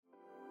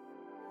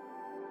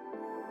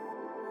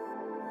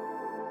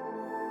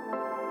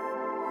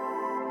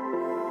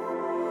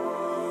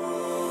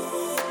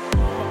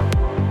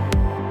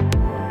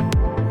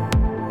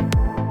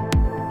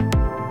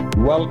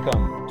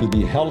Welcome to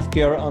the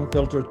Healthcare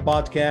Unfiltered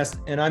podcast.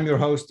 And I'm your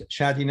host,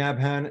 Shadi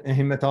Nabhan, a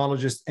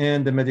hematologist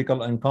and a medical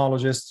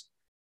oncologist.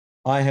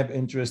 I have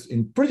interest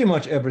in pretty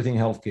much everything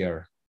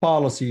healthcare: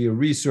 policy,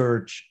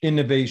 research,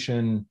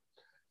 innovation,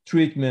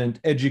 treatment,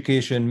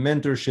 education,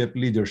 mentorship,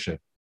 leadership.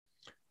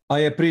 I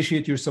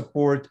appreciate your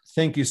support.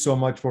 Thank you so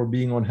much for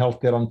being on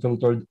Healthcare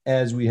Unfiltered,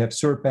 as we have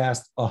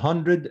surpassed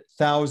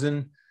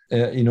 100,000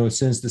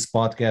 since this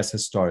podcast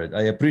has started.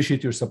 I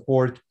appreciate your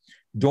support.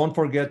 Don't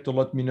forget to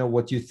let me know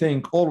what you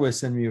think. Always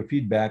send me your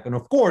feedback. And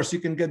of course,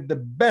 you can get the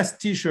best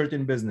t-shirt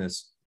in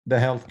business, the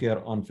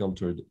Healthcare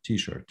Unfiltered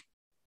t-shirt.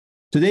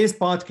 Today's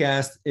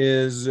podcast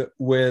is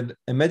with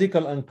a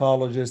medical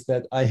oncologist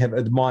that I have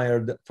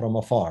admired from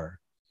afar.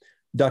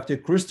 Dr.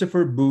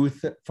 Christopher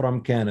Booth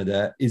from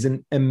Canada is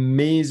an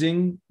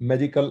amazing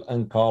medical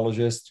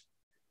oncologist.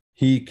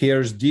 He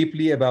cares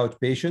deeply about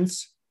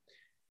patients.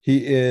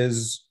 He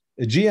is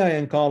a GI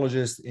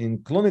oncologist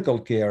in clinical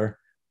care,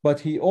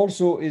 but he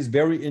also is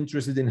very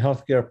interested in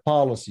healthcare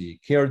policy,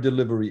 care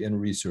delivery, and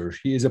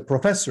research. He is a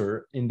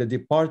professor in the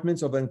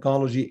departments of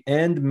oncology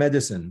and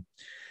medicine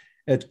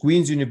at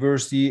Queen's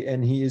University,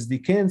 and he is the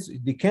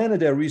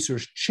Canada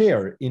Research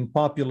Chair in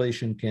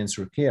Population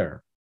Cancer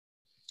Care.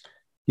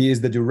 He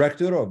is the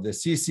director of the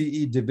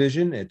CCE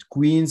division at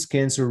Queen's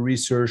Cancer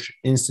Research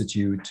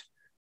Institute.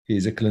 He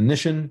is a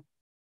clinician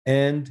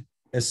and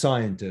a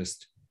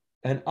scientist.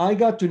 And I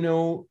got to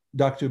know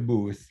Dr.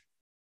 Booth,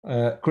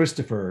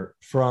 Christopher,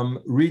 from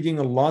reading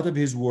a lot of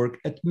his work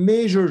at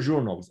major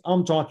journals.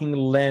 I'm talking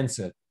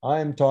Lancet.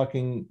 I'm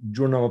talking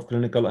Journal of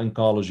Clinical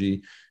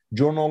Oncology,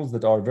 journals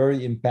that are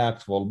very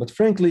impactful. But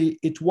frankly,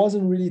 it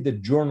wasn't really the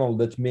journal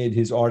that made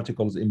his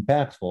articles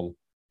impactful.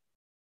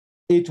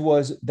 It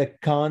was the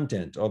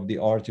content of the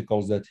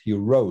articles that he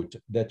wrote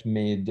that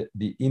made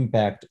the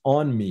impact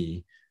on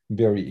me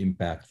very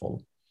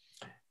impactful.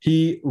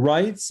 He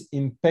writes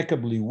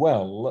impeccably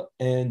well,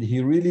 and he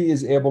really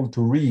is able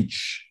to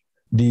reach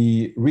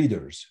the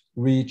readers,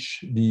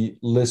 reach the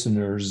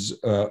listeners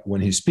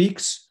when he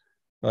speaks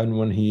and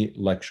when he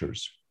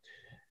lectures.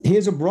 He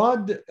has a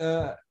broad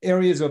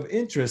areas of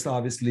interest,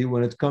 obviously,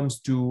 when it comes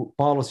to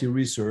policy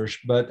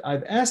research, but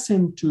I've asked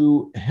him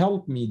to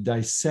help me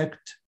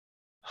dissect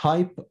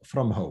hype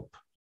from hope.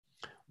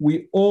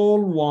 We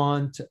all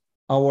want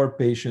our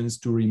patients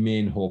to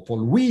remain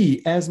hopeful.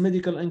 We, as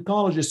medical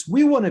oncologists,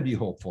 we want to be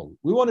hopeful.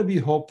 We want to be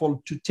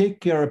hopeful to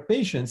take care of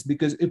patients,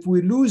 because if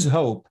we lose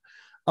hope,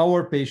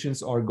 our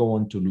patients are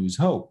going to lose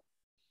hope.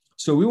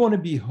 So we want to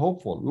be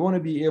hopeful. We want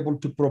to be able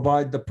to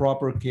provide the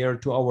proper care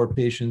to our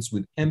patients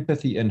with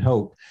empathy and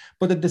hope.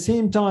 But at the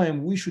same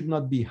time, we should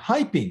not be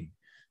hyping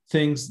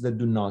things that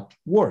do not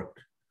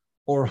work,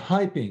 or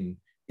hyping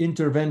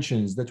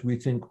interventions that we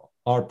think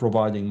are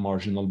providing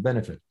marginal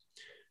benefit.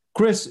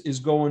 Chris is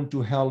going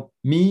to help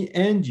me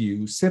and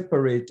you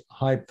separate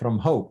hype from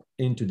hope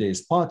in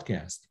today's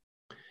podcast.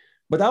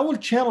 But I will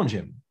challenge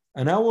him.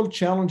 And I will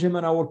challenge him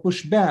and I will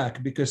push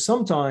back, because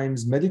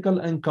sometimes medical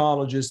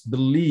oncologists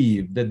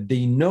believe that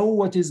they know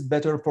what is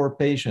better for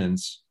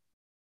patients,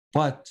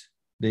 but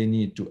they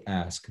need to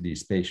ask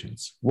these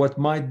patients. What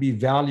might be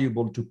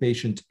valuable to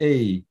patient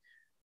A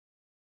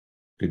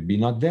could be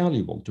not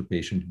valuable to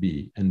patient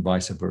B, and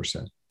vice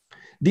versa.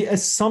 The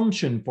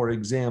assumption, for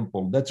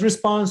example, that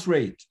response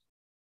rate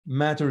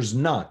matters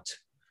not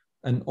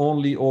and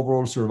only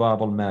overall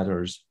survival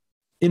matters,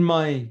 in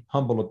my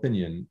humble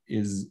opinion,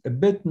 is a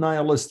bit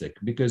nihilistic,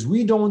 because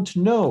we don't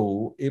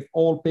know if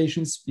all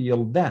patients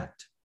feel that.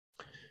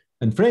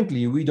 And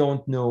frankly, we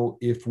don't know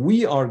if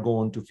we are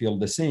going to feel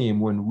the same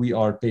when we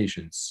are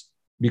patients,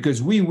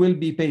 because we will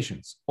be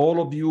patients.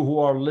 All of you who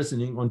are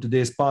listening on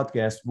today's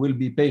podcast will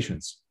be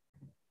patients,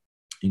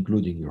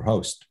 including your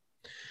host.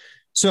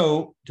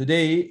 So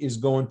today is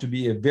going to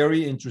be a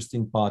very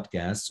interesting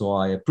podcast. So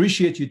I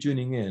appreciate you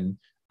tuning in.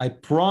 I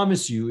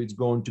promise you it's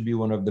going to be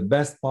one of the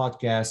best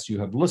podcasts you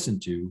have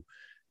listened to.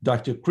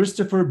 Dr.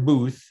 Christopher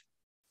Booth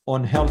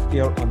on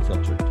Healthcare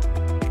Unfiltered.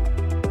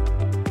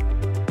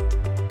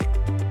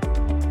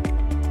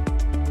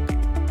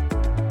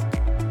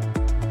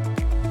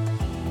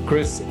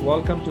 Chris,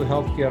 welcome to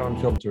Healthcare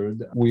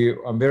Unfiltered.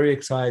 I'm very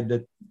excited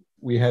that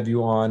we have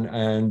you on,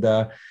 and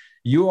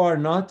you are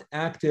not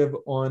active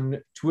on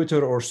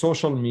Twitter or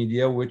social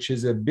media, which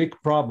is a big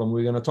problem.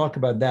 We're going to talk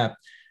about that.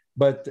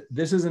 But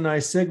this is a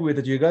nice segue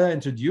that you got to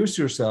introduce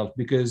yourself,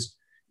 because,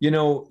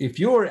 if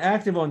you were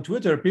active on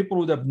Twitter, people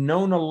would have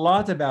known a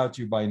lot about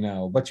you by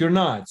now, but you're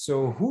not.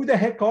 So who the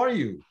heck are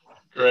you?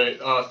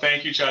 Great.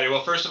 Thank you, Chadi.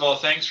 Well, first of all,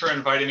 thanks for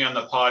inviting me on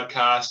the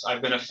podcast.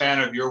 I've been a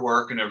fan of your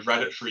work and have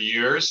read it for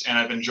years, and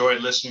I've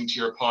enjoyed listening to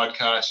your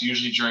podcast,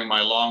 usually during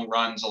my long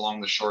runs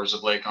along the shores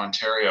of Lake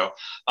Ontario.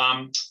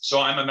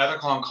 So I'm a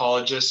medical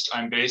oncologist.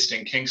 I'm based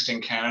in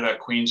Kingston, Canada at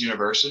Queen's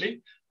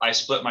University. I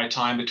split my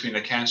time between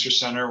the Cancer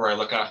Center, where I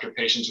look after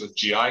patients with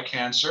GI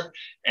cancer,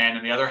 and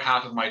in the other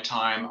half of my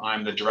time,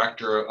 I'm the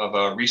director of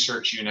a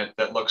research unit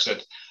that looks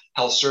at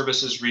health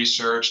services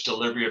research,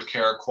 delivery of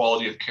care,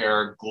 quality of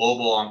care,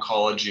 global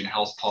oncology, and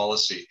health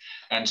policy.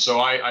 And so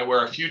I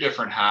wear a few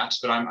different hats,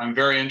 but I'm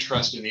very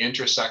interested in the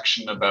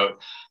intersection about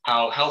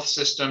how health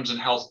systems and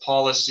health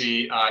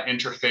policy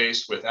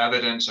interface with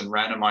evidence and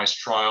randomized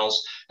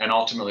trials, and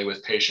ultimately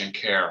with patient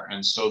care.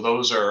 And so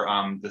those are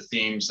the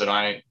themes that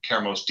I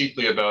care most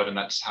deeply about, and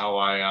that's how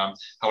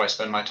I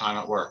spend my time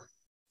at work.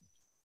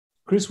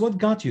 Chris, what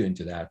got you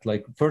into that?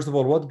 Like, first of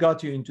all, what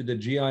got you into the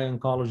GI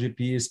oncology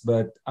piece?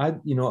 But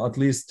at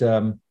least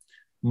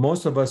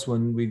most of us,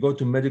 when we go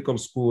to medical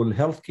school,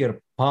 healthcare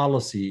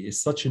policy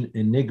is such an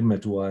enigma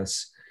to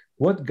us.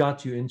 What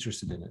got you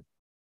interested in it?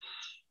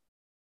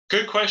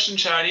 Good question,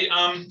 Chadi.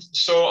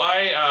 So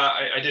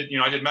I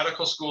did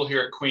medical school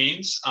here at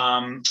Queen's,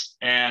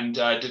 and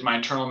did my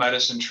internal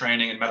medicine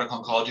training and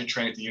medical oncology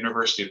training at the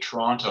University of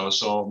Toronto.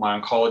 So my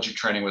oncology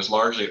training was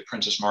largely at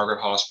Princess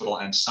Margaret Hospital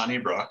and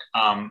Sunnybrook.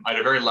 I had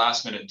a very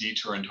last minute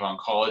detour into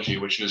oncology,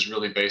 which was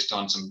really based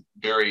on some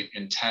very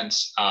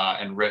intense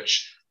and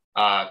rich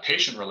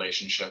patient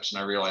relationships.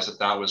 And I realized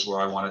that was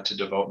where I wanted to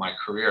devote my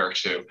career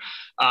to.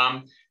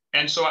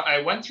 And so I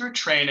went through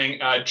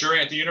training at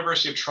the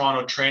University of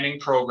Toronto training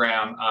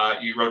program.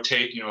 You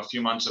rotate, a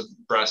few months of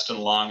breast and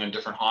lung in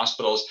different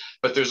hospitals,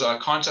 but there's a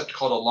concept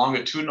called a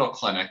longitudinal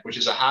clinic, which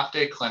is a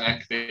half-day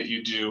clinic that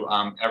you do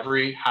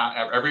every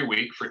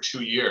week for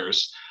 2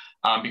 years.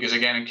 Because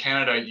again, in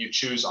Canada, you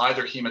choose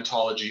either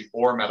hematology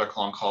or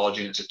medical oncology,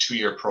 and it's a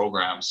 2-year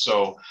program.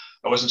 So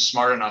I wasn't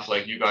smart enough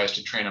like you guys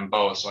to train in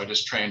both. So I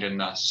just trained in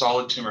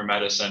solid tumor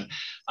medicine.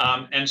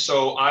 And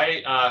so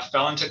I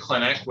fell into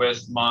clinic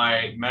with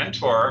my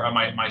mentor,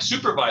 my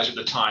supervisor at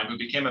the time, who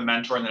became a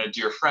mentor and then a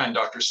dear friend,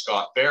 Dr.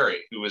 Scott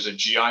Barry, who was a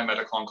GI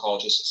medical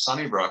oncologist at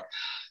Sunnybrook.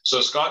 So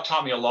Scott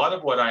taught me a lot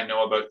of what I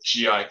know about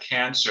GI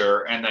cancer,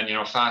 and then,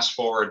 fast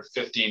forward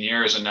 15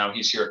 years, and now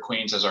he's here at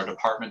Queen's as our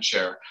department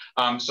chair.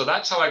 So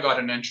that's how I got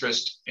an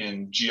interest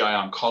in GI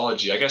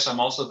oncology. I guess I'm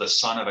also the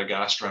son of a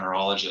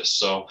gastroenterologist,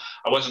 so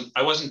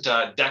I wasn't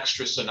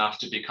dexterous enough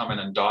to become an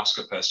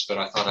endoscopist, but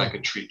I thought I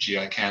could treat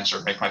GI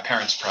cancer, make my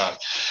parents proud.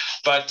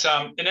 But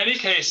in any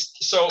case,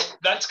 so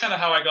that's kind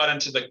of how I got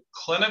into the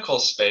clinical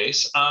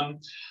space.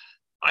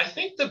 I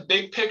think the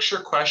big picture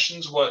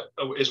questions what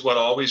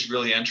always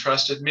really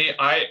interested me.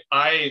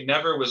 I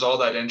never was all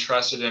that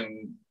interested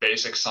in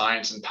basic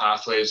science and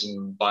pathways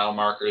and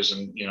biomarkers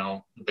and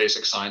the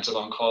basic science of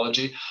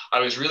oncology.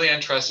 I was really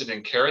interested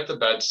in care at the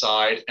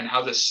bedside and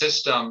how the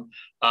system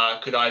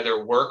could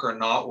either work or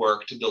not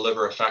work to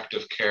deliver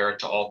effective care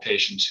to all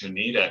patients who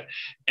need it.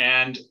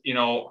 And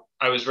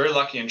I was very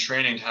lucky in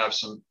training to have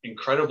some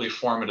incredibly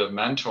formative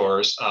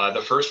mentors.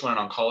 The first one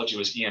in oncology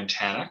was Ian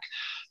Tannock,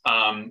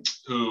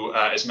 who,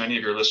 as many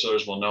of your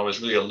listeners will know,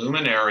 is really a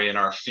luminary in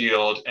our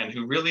field, and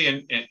who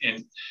really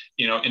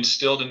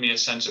instilled in me a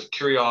sense of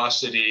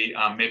curiosity,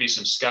 maybe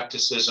some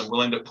skepticism,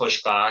 willing to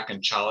push back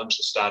and challenge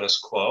the status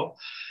quo.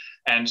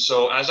 And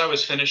so as I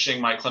was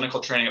finishing my clinical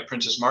training at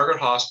Princess Margaret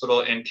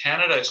Hospital in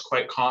Canada, it's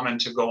quite common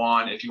to go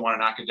on, if you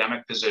want an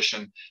academic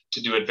position,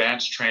 to do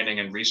advanced training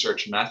and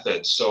research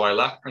methods. So I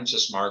left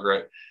Princess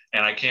Margaret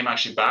and I came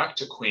actually back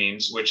to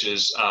Queen's, which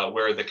is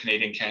where the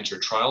Canadian Cancer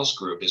Trials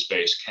Group is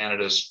based,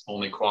 Canada's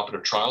only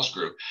cooperative trials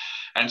group.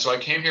 And so I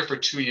came here for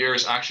 2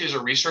 years, actually as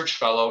a research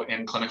fellow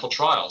in clinical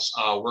trials,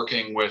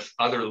 working with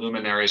other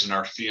luminaries in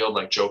our field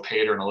like Joe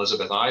Pater and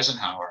Elizabeth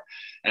Eisenhower.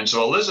 And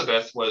so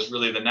Elizabeth was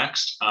really the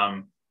next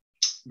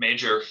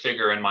major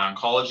figure in my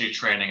oncology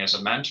training as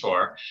a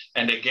mentor,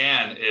 and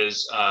again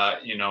is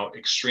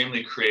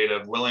extremely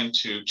creative, willing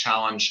to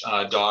challenge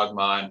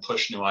dogma and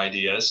push new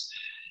ideas.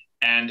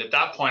 And at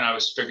that point, I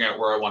was figuring out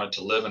where I wanted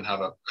to live and have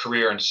a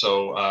career. And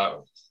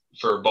so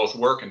for both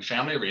work and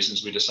family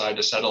reasons, we decided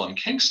to settle in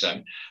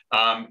Kingston.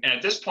 And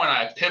at this point,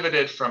 I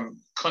pivoted from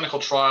clinical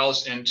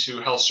trials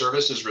into health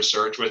services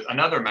research with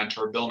another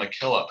mentor, Bill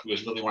McKillop, who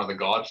is really one of the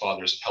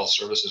godfathers of health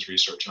services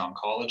research in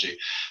oncology.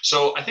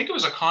 So I think it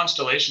was a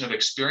constellation of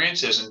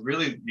experiences and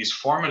really these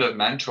formative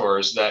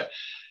mentors that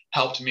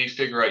helped me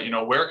figure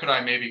out, where could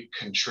I maybe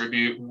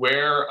contribute?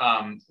 Where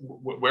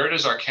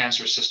does our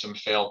cancer system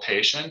fail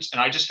patients? And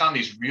I just found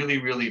these really,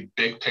 really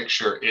big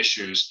picture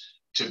issues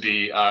to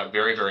be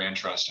very, very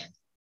interesting.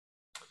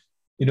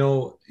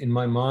 In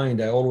my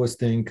mind, I always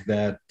think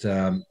that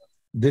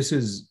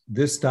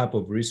this type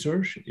of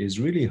research is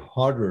really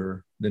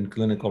harder than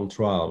clinical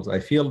trials.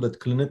 I feel that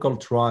clinical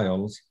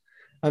trials,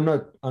 I'm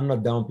not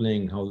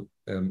downplaying how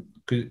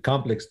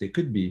complex they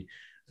could be,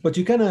 but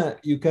you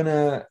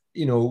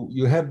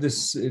have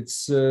this,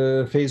 it's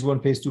phase 1,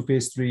 phase 2,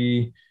 phase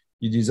 3,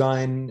 you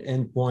design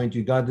endpoint,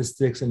 you got the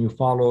sticks and you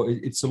follow.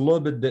 It's a little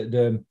bit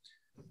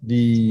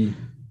the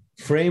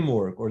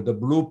framework or the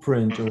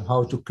blueprint or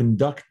how to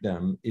conduct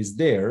them is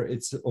there.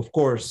 It's, of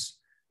course,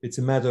 it's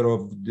a matter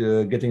of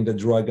getting the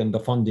drug and the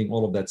funding,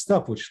 all of that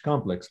stuff, which is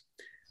complex.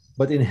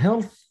 But in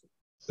health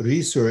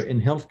research,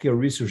 in healthcare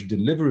research,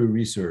 delivery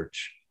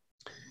research,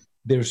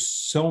 there's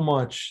so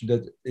much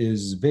that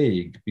is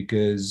vague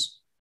because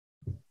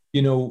a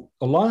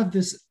lot of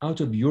this out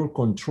of your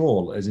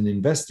control as an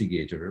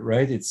investigator,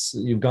 right?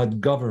 You've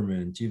got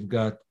government, you've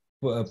got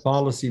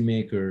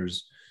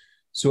policymakers.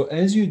 So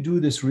as you do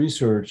this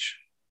research,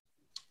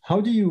 how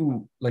do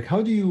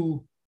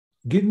you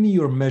give me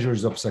your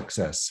measures of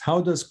success?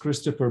 How does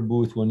Christopher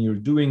Booth, when you're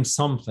doing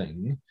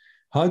something,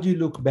 how do you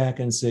look back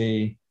and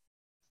say,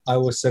 I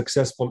was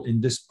successful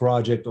in this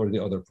project or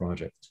the other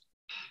project?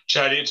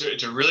 Chad,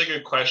 it's a really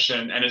good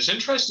question. And it's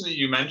interesting that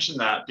you mentioned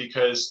that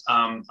because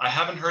I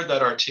haven't heard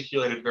that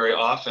articulated very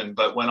often.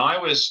 But when I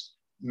was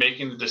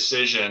making the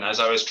decision, as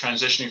I was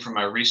transitioning from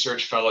my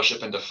research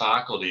fellowship into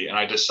faculty, and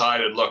I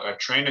decided, look, I've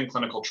trained in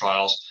clinical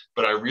trials,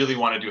 but I really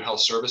want to do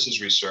health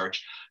services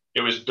research. It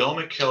was Bill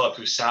McKillop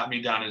who sat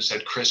me down and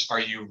said, Chris, are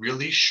you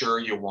really sure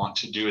you want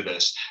to do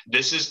this?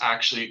 This is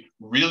actually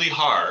really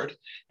hard.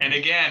 And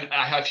again,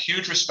 I have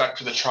huge respect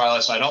for the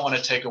trialists. I don't want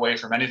to take away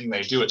from anything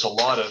they do. It's a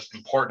lot of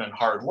important and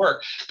hard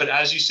work. But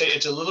as you say,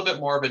 it's a little bit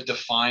more of a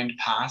defined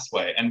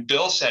pathway. And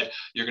Bill said,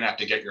 you're going to have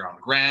to get your own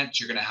grants.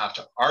 You're going to have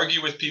to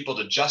argue with people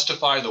to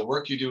justify the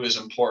work you do is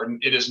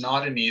important. It is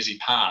not an easy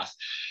path.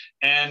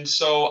 And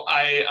so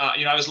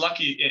I was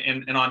lucky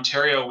in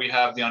Ontario. We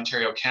have the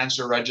Ontario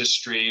Cancer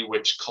Registry,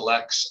 which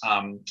collects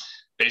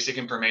basic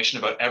information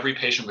about every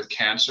patient with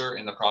cancer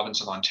in the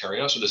province of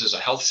Ontario. So this is a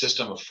health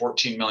system of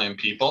 14 million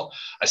people,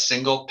 a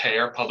single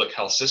payer public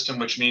health system,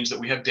 which means that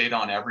we have data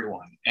on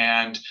everyone.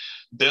 And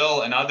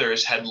Bill and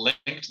others had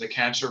linked the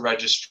cancer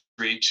registry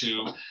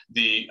to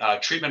the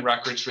treatment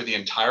records for the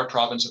entire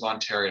province of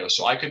Ontario.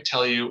 So I could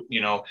tell you,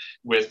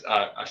 with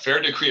a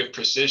fair degree of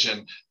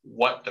precision,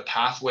 what the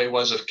pathway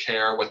was of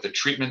care, what the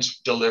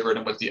treatments delivered,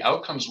 and what the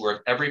outcomes were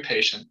of every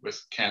patient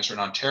with cancer in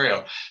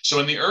Ontario. So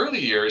in the early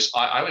years,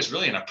 I was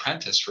really an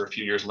apprentice for a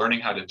few years learning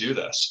how to do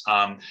this,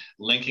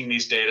 linking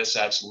these data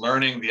sets,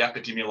 learning the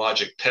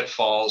epidemiologic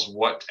pitfalls,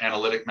 what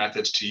analytic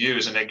methods to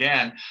use. And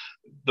again,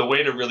 the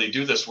way to really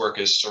do this work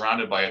is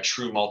surrounded by a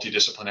true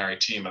multidisciplinary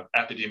team of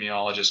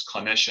epidemiologists,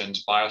 clinicians,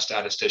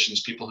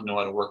 biostatisticians, people who know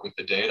how to work with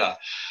the data.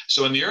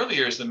 So in the early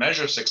years, the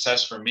measure of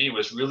success for me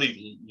was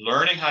really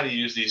learning how to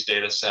use these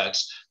data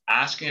sets,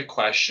 asking a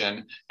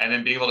question, and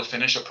then being able to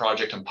finish a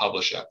project and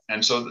publish it.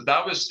 And so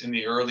that was in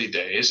the early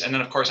days. And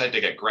then, of course, I had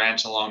to get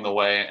grants along the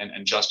way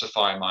and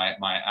justify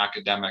my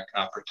academic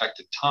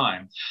protected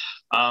time.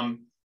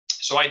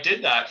 So I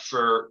did that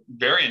for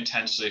very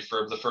intensely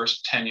for the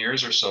first 10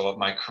 years or so of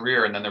my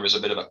career. And then there was a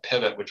bit of a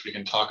pivot, which we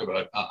can talk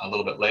about a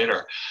little bit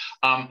later.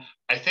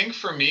 I think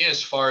for me,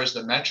 as far as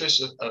the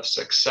metrics of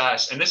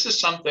success, and this is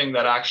something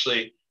that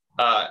actually,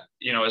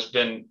 has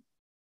been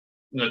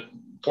in the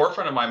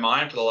forefront of my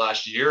mind for the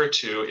last year or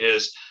two,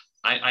 is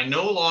I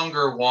no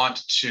longer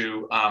want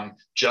to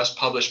just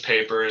publish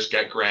papers,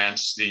 get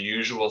grants, the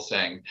usual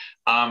thing.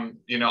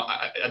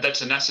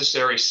 That's a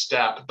necessary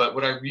step. But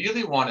what I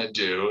really want to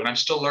do, and I'm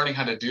still learning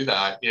how to do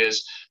that,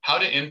 is how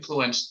to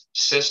influence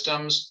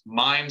systems,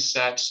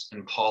 mindsets,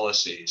 and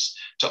policies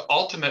to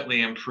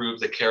ultimately improve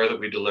the care that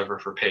we deliver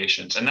for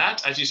patients. And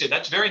that, as you say,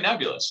 that's very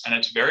nebulous and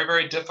it's very,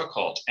 very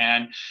difficult.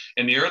 And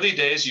in the early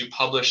days, you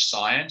publish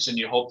science and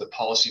you hope that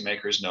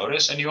policymakers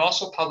notice. And you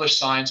also publish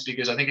science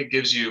because I think it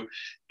gives you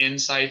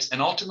insights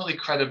and ultimately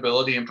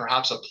credibility and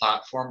perhaps a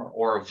platform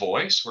or a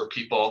voice where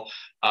people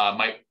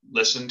might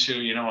listen to,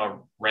 a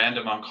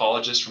random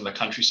oncologist from the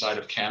countryside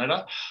of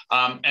Canada.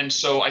 And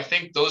so I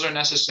think those are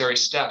necessary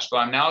steps. But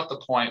I'm now at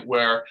the point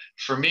where,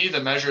 for me, the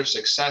measure of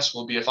success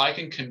will be if I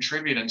can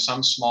contribute in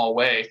some small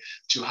way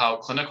to how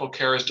clinical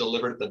care is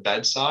delivered at the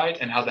bedside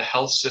and how the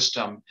health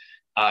system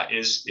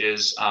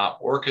is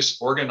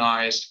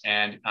organized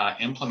and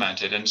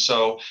implemented. And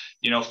so,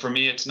 for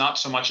me, it's not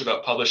so much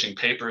about publishing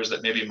papers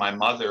that maybe my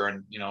mother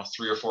and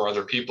 3 or 4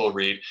 other people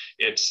read.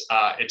 It's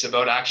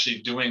about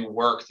actually doing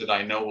work that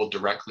I know will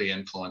directly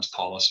influence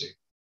policy.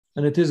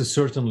 And it is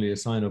certainly a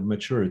sign of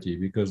maturity,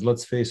 because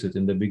let's face it,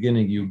 in the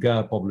beginning, you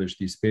got to publish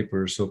these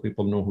papers so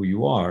people know who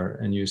you are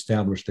and you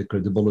establish the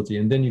credibility,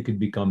 and then you could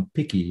become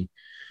picky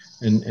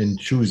and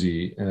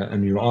choosy.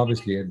 And you're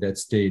obviously at that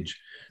stage.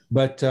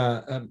 But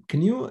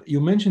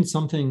you mentioned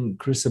something,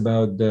 Chris,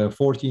 about the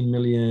 14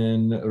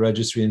 million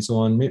registry and so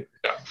on.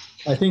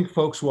 I think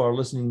folks who are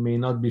listening may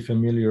not be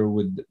familiar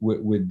with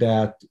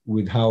that,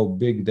 with how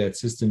big that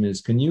system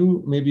is. Can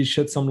you maybe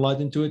shed some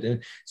light into it?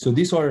 And so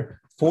these are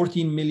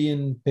 14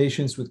 million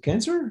patients with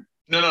cancer?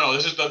 No.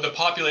 This is the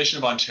population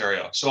of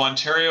Ontario. So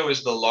Ontario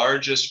is the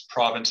largest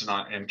province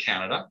in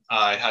Canada.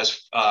 It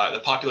has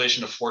the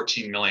population of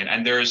 14 million.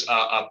 And there's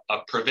a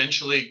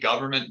provincially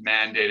government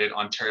mandated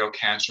Ontario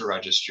Cancer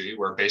Registry,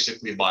 where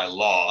basically by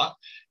law,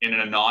 in an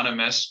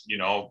anonymous,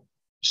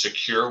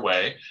 secure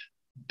way,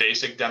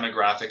 basic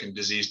demographic and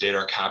disease data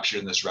are captured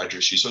in this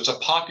registry. So it's a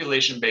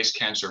population-based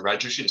cancer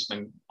registry that's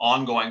been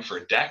ongoing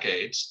for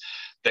decades,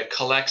 that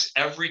collects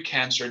every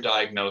cancer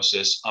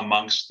diagnosis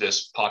amongst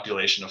this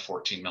population of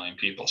 14 million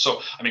people.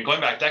 So, going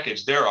back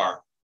decades, there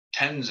are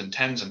tens and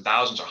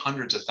thousands or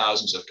hundreds of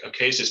thousands of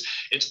cases.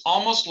 It's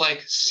almost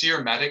like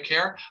SEER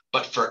Medicare,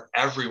 but for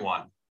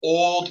everyone.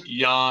 old,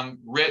 young,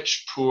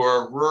 rich,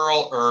 poor,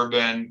 rural,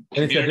 urban,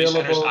 community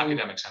centers,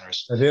 academic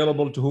centers.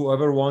 Available to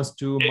whoever wants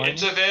to mine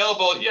it's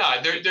available.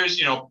 Yeah, there's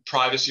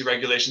privacy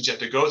regulations you have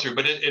to go through,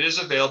 but it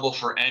is available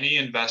for any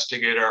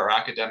investigator or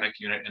academic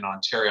unit in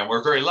Ontario. And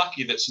we're very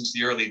lucky that since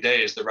the early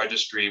days, the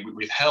registry,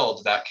 we've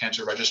held that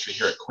cancer registry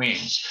here at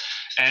Queen's.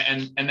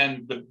 And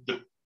then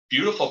the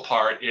beautiful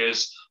part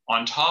is,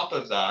 on top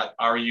of that,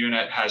 our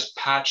unit has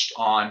patched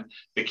on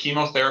the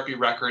chemotherapy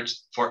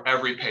records for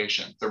every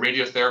patient, the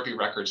radiotherapy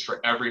records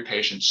for every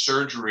patient,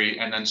 surgery,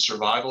 and then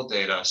survival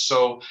data.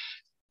 So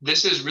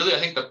this is really, I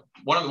think,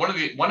 one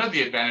of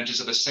the advantages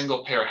of a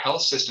single payer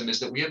health system is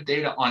that we have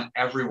data on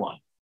everyone,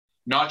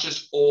 not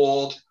just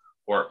old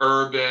or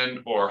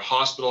urban or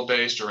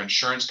hospital-based or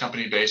insurance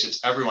company-based.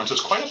 It's everyone. So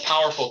it's quite a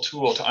powerful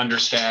tool to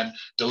understand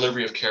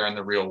delivery of care in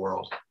the real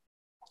world.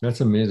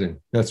 That's amazing.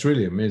 That's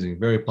really amazing.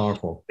 Very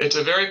powerful. It's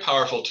a very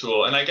powerful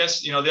tool. And I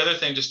guess, the other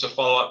thing, just to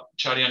follow up,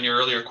 Chadi, on your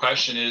earlier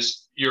question,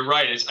 is you're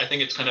right. I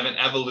think it's kind of an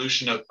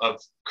evolution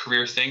of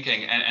career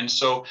thinking. And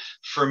so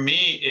for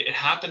me, it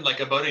happened like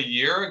about a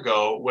year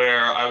ago,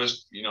 where I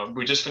was,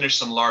 we just finished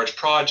some large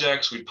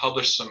projects. We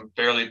published some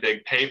fairly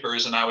big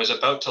papers, and I was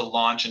about to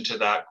launch into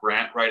that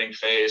grant writing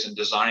phase and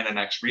design the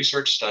next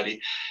research study.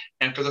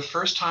 And for the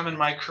first time in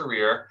my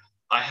career,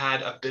 I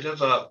had a bit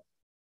of a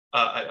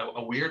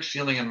weird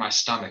feeling in my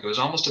stomach. It was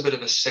almost a bit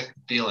of a sick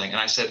feeling. And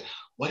I said,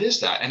 what is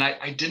that? And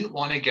I didn't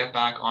want to get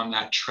back on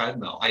that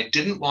treadmill. I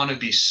didn't want to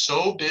be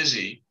so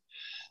busy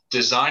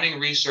designing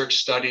research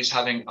studies,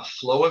 having a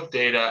flow of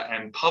data,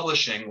 and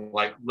publishing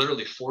like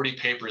literally 40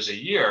 papers a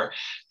year,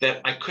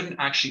 that I couldn't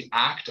actually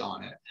act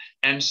on it.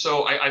 And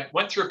so I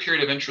went through a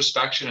period of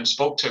introspection and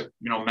spoke to,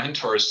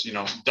 mentors,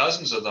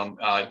 dozens of them,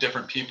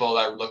 different people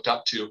I looked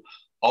up to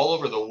all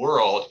over the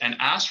world, and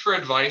asked for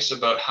advice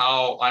about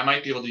how I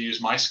might be able to use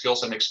my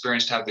skills and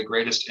experience to have the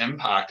greatest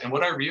impact. And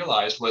what I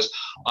realized was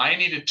I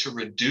needed to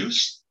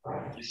reduce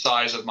the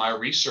size of my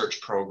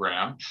research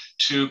program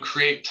to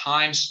create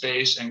time,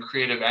 space, and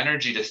creative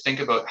energy to think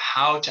about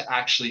how to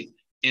actually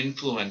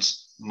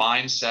influence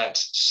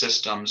mindsets,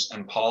 systems,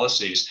 and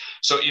policies.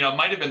 So, it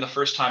might have been the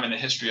first time in the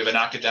history of an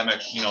academic,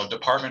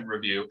 department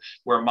review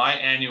where my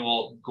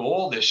annual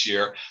goal this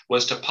year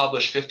was to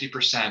publish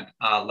 50%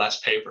 less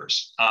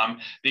papers.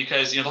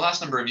 Because, the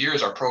last number of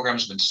years, our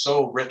program's been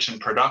so rich and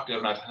productive,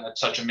 and I've had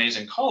such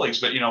amazing colleagues,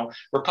 but,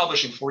 we're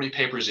publishing 40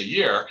 papers a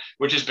year,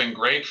 which has been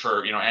great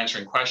for,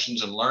 answering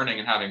questions and learning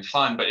and having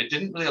fun, but it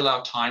didn't really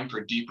allow time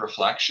for deep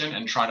reflection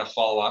and trying to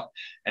follow up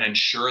and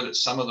ensure that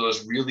some of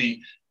those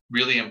really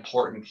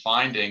important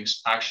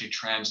findings actually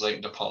translate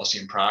into policy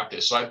and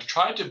practice. So I've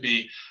tried to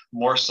be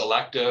more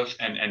selective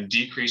and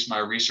decrease my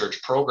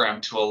research program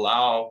to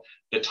allow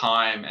the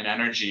time and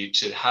energy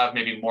to have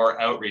maybe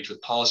more outreach with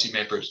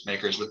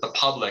policymakers, with the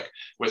public,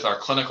 with our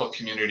clinical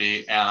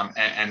community,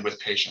 and with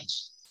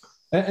patients.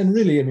 And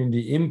really,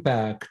 the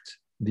impact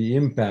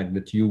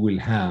that you will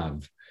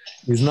have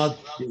is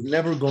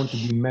never going to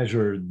be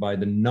measured by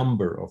the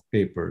number of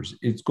papers.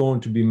 It's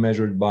going to be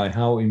measured by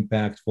how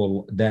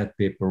impactful that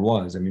paper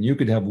was. You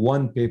could have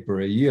one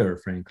paper a year,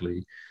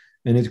 frankly,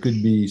 and it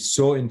could be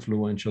so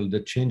influential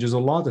that changes a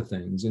lot of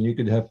things. And you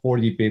could have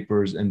 40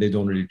 papers and they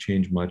don't really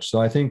change much.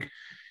 So I think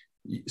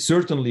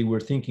certainly we're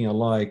thinking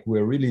alike,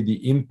 where really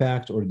the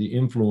impact or the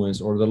influence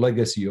or the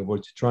legacy of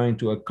what you're trying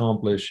to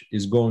accomplish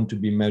is going to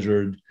be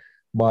measured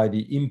by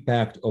the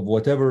impact of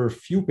whatever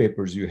few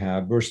papers you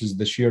have versus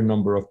the sheer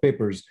number of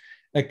papers.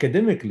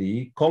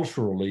 Academically,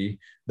 culturally,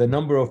 the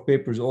number of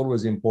papers is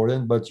always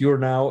important, but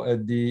you're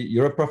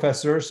a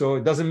professor, so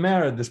it doesn't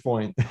matter at this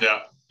point.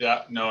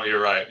 Yeah, no,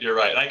 you're right.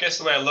 I guess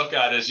the way I look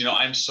at it is,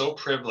 I'm so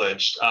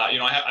privileged.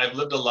 I've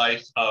lived a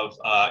life of,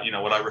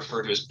 what I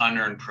refer to as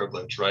unearned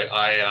privilege, right?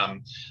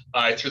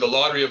 I through the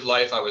lottery of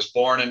life, I was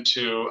born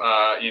into,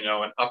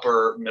 an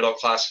upper middle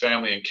class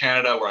family in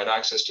Canada where I had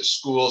access to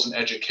schools and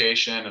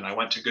education, and I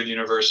went to good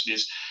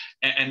universities.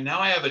 And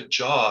now I have a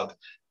job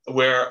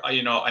where,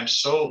 I'm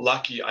so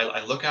lucky.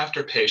 I look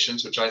after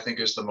patients, which I think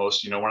is the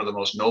most, one of the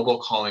most noble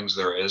callings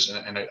there is,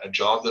 and a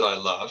job that I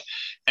love.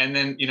 And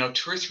then,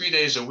 2 or 3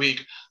 days a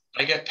week,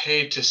 I get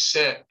paid to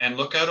sit and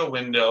look out a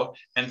window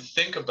and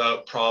think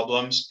about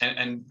problems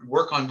and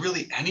work on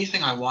really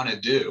anything I want to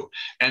do.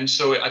 And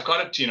so I've got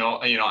it,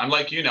 I'm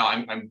like you now,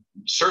 I'm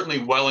certainly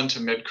well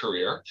into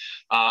mid-career.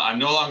 I'm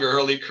no longer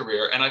early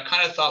career. And I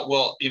kind of thought,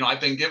 well,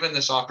 I've been given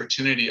this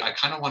opportunity. I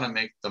kind of want to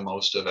make the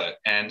most of it.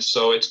 And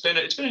so it's been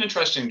an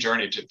interesting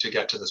journey to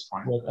get to this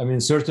point. Well,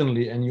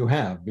 certainly, and you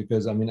have,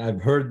 because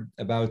I've heard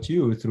about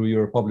you through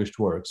your published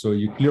work. So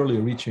you're clearly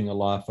reaching a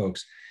lot of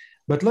folks.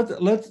 But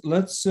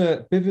let's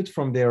pivot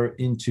from there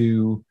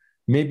into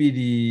maybe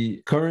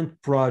the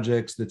current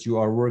projects that you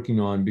are working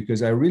on,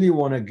 because I really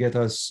want to get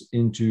us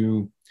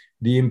into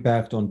the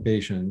impact on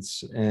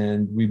patients.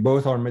 And we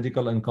both are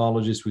medical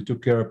oncologists. We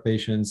took care of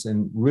patients.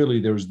 And really,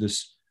 there's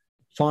this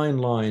fine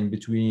line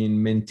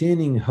between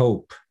maintaining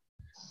hope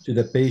to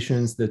the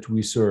patients that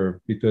we serve,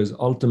 because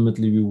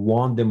ultimately we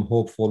want them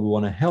hopeful. We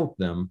want to help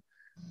them,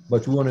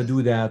 but we want to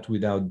do that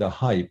without the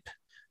hype.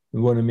 We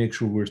want to make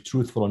sure we're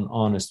truthful and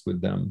honest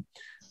with them.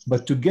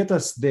 But to get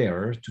us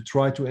there, to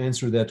try to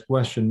answer that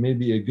question,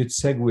 maybe a good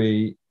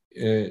segue,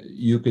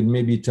 you can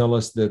maybe tell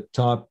us the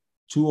top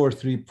 2 or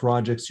 3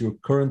 projects you're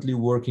currently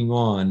working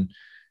on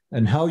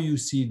and how you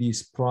see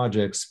these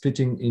projects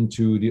fitting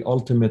into the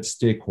ultimate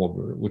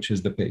stakeholder, which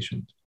is the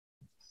patient.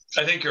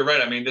 I think you're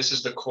right. I mean, this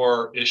is the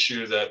core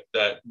issue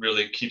that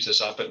really keeps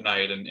us up at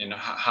night, and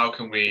how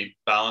can we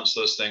balance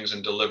those things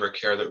and deliver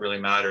care that really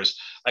matters.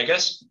 I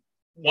guess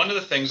one of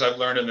the things I've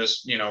learned in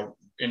this,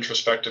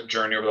 introspective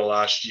journey over the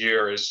last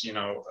year is,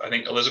 I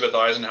think Elizabeth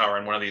Eisenhower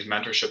in one of these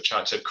mentorship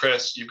chats said,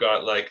 Chris, you've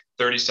got like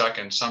 30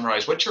 seconds,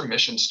 summarize, what's your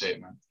mission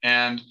statement?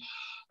 And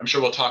I'm sure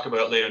we'll talk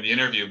about it later in the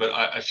interview, but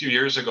a few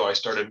years ago, I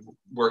started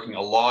working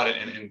a lot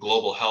in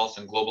global health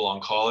and global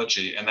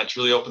oncology, and that's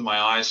really opened my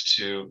eyes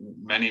to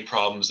many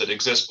problems that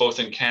exist both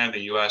in Canada,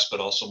 the US,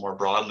 but also more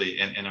broadly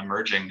in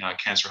emerging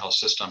cancer health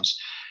systems.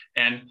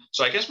 And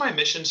so I guess my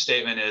mission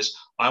statement is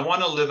I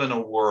want to live in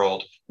a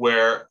world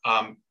where,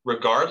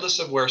 regardless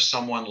of where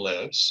someone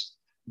lives,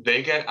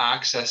 they get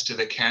access to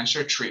the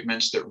cancer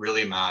treatments that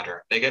really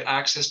matter. They get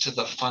access to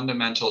the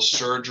fundamental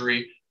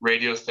surgery,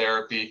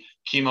 radiotherapy,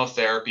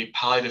 chemotherapy,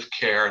 palliative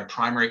care, and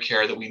primary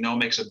care that we know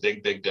makes a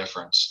big, big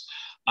difference.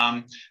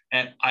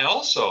 And I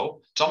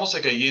also, it's almost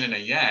like a yin and a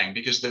yang,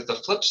 because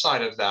the flip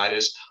side of that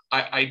is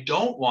I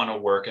don't want to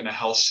work in a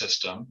health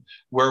system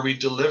where we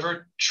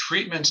deliver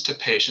treatments to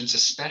patients,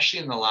 especially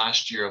in the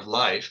last year of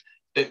life,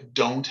 that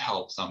don't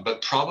help them,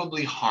 but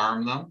probably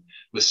harm them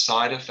with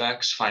side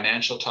effects,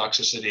 financial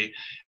toxicity,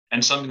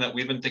 and something that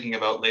we've been thinking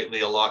about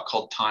lately a lot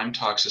called time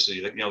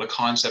toxicity, that, the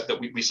concept that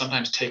we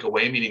sometimes take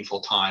away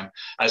meaningful time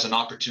as an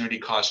opportunity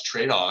cost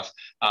trade-off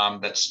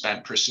that's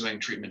spent pursuing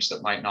treatments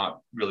that might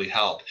not really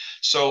help.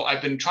 So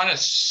I've been trying to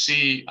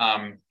see,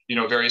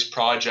 various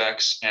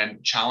projects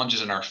and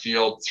challenges in our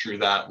field through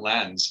that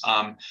lens.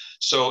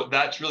 So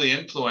that's really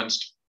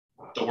influenced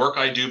the work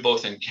I do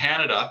both in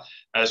Canada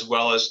as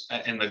well as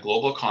in the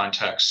global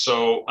context.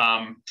 So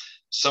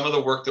some of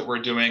the work that we're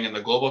doing in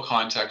the global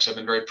context, I've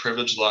been very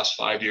privileged the last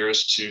 5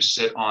 years to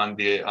sit on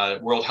the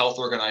World Health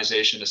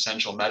Organization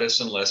Essential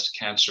Medicine List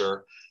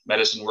Cancer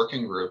Medicine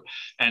Working Group.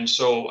 And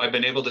so I've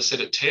been able to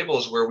sit at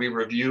tables where we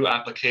review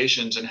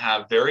applications and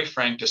have very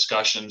frank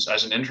discussions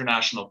as an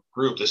international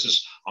group. This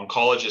is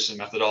oncologists and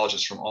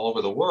methodologists from all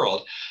over the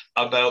world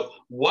about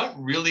what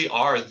really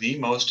are the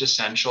most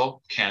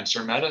essential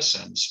cancer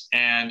medicines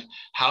and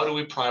how do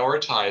we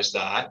prioritize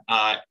that,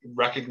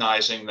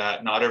 recognizing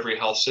that not every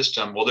health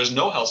system, well, there's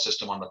no health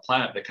system on the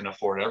planet that can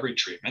afford every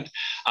treatment,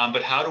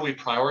 but how do we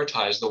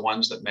prioritize the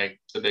ones that make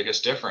the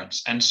biggest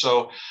difference? And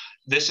so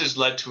this has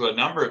led to a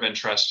number of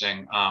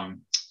interesting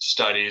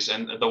studies,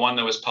 and the one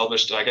that was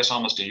published, I guess,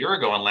 almost a year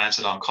ago in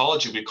Lancet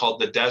Oncology, we called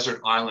the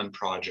Desert Island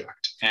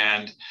Project.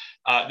 And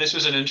this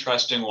was an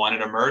interesting one.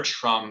 It emerged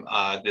from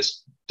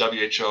this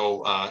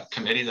WHO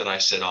committee that I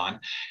sit on.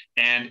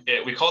 And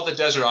we called it the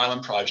Desert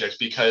Island Project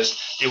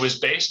because it was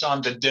based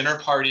on the dinner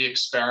party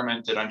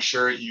experiment that I'm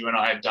sure you and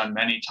I have done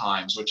many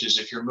times, which is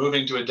if you're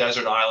moving to a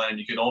desert island and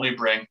you can only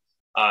bring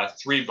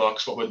 3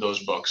 books, what would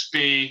those books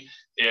be?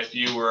 If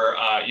you were,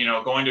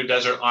 going to a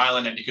desert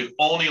island and you could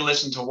only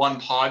listen to one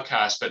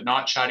podcast, but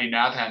not Chadi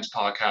Nabhan's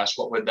podcast,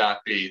 what would that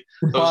be?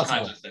 Those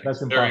kinds of things.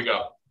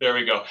 There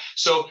we go.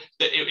 So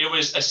it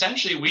was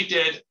essentially, we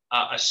did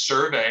a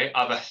survey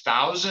of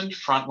 1,000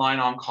 frontline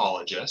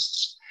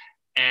oncologists,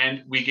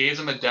 and we gave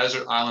them a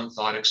desert island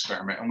thought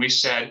experiment. And we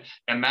said,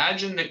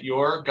 imagine that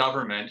your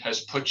government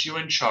has put you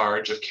in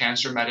charge of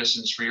cancer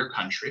medicines for your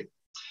country.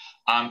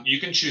 You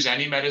can choose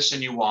any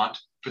medicine you want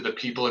for the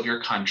people of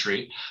your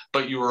country,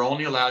 but you are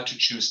only allowed to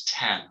choose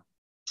 10.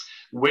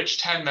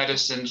 Which 10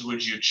 medicines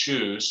would you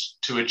choose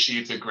to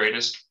achieve the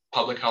greatest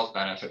public health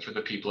benefit for the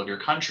people of your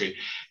country?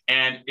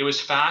 And it was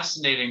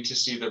fascinating to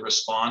see the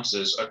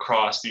responses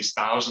across these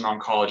 1,000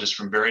 oncologists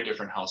from very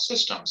different health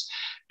systems.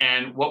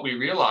 And what we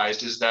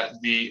realized is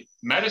that the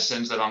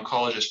medicines that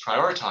oncologists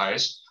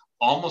prioritize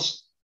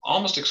almost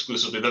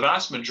exclusively, the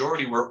vast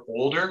majority were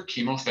older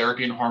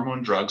chemotherapy and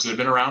hormone drugs that have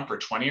been around for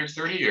 20 or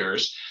 30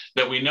 years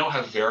that we know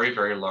have very,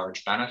 very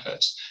large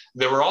benefits.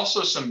 There were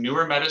also some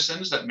newer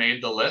medicines that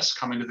made the list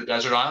coming to the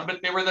desert island, but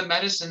they were the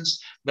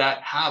medicines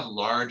that have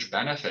large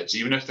benefits.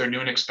 Even if they're new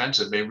and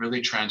expensive, they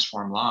really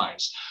transform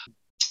lives.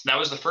 That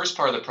was the first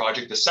part of the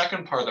project. The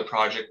second part of the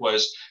project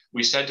was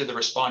we said to the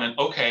respondent,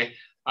 okay,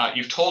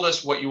 you've told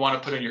us what you want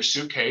to put in your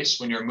suitcase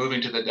when you're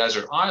moving to the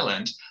desert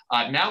island.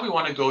 Now we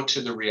want to go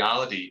to the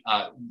reality.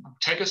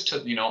 Take us to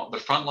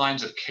the front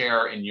lines of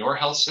care in your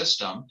health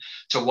system.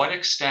 To what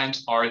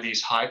extent are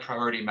these high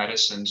priority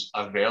medicines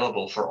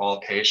available for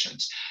all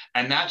patients?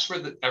 And that's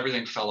where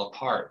everything fell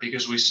apart,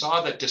 because we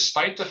saw that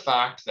despite the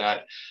fact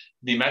that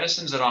the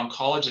medicines that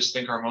oncologists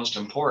think are most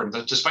important,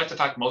 that despite the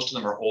fact most of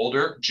them are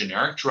older,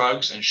 generic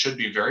drugs and should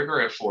be very,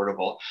 very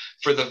affordable,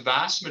 for the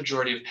vast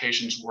majority of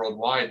patients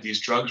worldwide,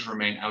 these drugs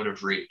remain out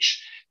of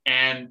reach.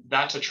 And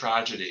that's a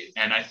tragedy.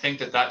 And I think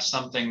that that's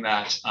something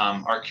that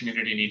our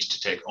community needs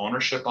to take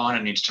ownership on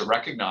and needs to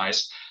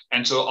recognize.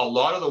 And so a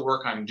lot of the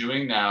work I'm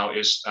doing now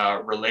is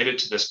related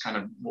to this kind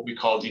of what we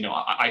call,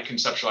 I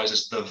conceptualize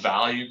as the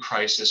value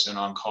crisis in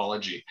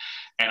oncology.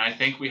 And I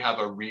think we have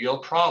a real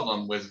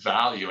problem with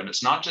value. And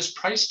it's not just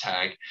price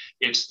tag,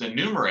 it's the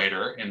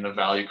numerator in the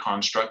value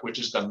construct, which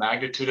is the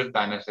magnitude of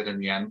benefit in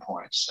the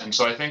endpoints. And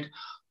so I think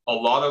a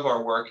lot of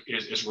our work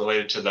is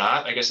related to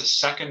that. I guess a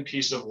second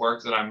piece of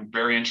work that I'm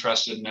very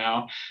interested in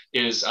now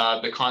is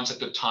the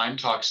concept of time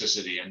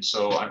toxicity. And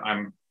so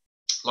I'm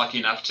lucky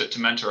enough to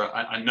mentor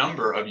a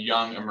number of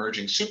young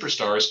emerging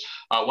superstars.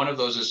 One of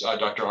those is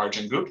Dr.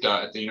 Arjun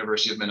Gupta at the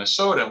University of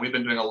Minnesota. And we've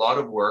been doing a lot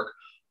of work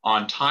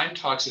on time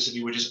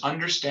toxicity, which is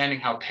understanding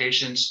how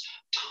patients'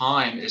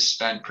 time is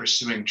spent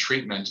pursuing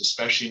treatment,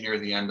 especially near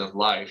the end of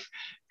life,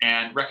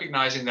 and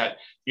recognizing that,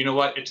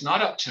 it's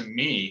not up to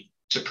me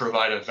to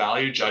provide a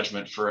value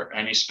judgment for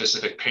any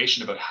specific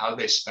patient about how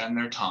they spend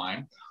their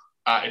time.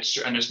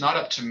 It's not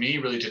up to me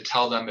really to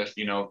tell them if,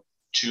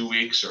 2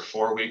 weeks or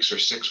 4 weeks or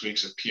 6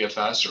 weeks of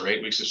PFS or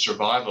 8 weeks of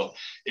survival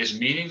is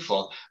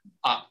meaningful.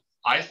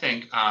 I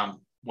think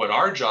what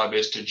our job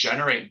is to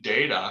generate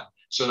data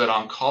so that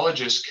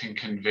oncologists can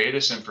convey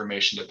this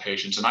information to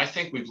patients. And I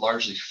think we've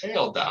largely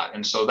failed that.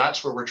 And so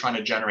that's where we're trying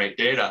to generate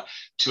data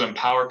to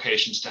empower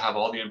patients to have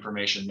all the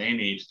information they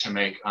need to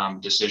make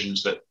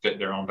decisions that fit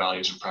their own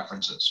values and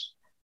preferences.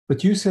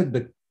 But you said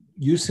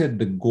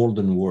the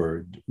golden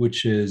word,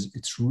 which is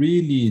it's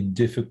really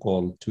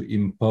difficult to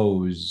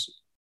impose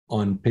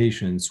on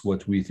patients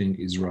what we think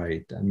is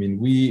right. I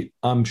mean,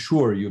 I'm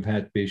sure you've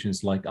had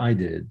patients like I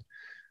did,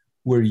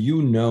 where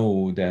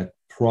that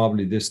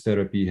probably this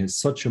therapy has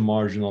such a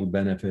marginal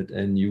benefit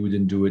and you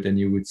wouldn't do it, and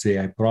you would say,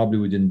 I probably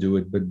wouldn't do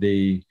it, but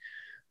they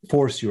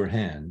force your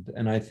hand.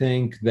 And I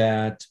think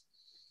that,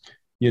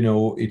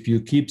 if you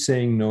keep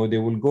saying no, they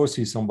will go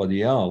see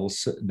somebody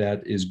else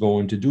that is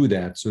going to do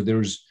that. So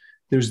there's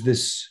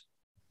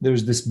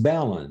this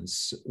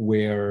balance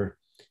where,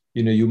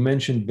 you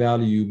mentioned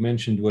value, you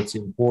mentioned what's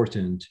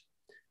important.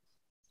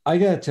 I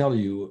got to tell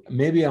you,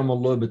 maybe I'm a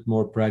little bit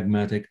more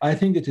pragmatic. I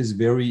think it is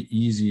very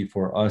easy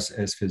for us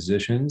as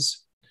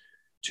physicians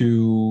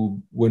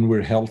to, when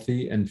we're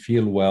healthy and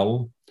feel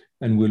well,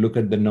 and we look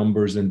at the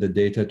numbers and the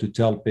data, to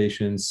tell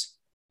patients,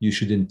 you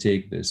shouldn't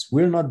take this.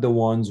 We're not the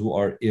ones who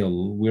are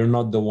ill. We're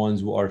not the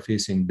ones who are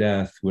facing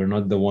death. We're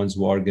not the ones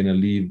who are going to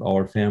leave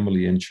our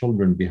family and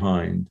children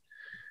behind.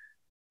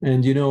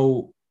 And,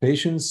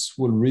 patients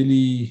will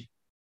really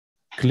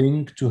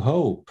cling to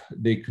hope.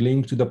 They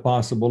cling to the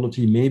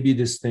possibility, maybe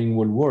this thing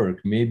will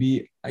work.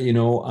 Maybe,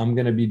 I'm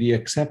going to be the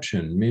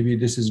exception. Maybe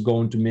this is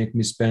going to make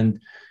me spend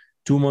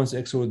 2 months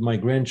extra with my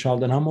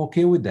grandchild, and I'm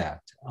okay with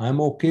that.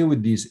 I'm okay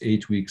with these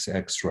 8 weeks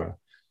extra.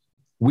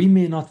 We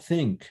may not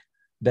think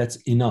that's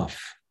enough.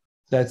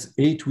 That's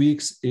 8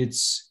 weeks.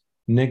 It's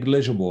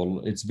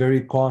negligible. It's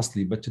very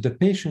costly, but to the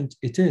patient,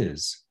 it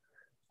is.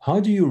 How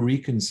do you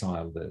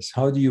reconcile this?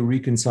 How do you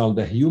reconcile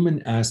the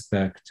human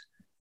aspect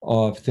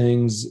of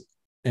things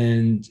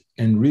and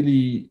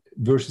really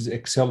versus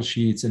Excel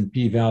sheets and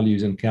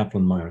p-values and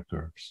Kaplan-Meier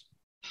curves?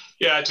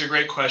 Yeah, it's a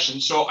great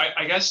question. So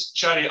I guess,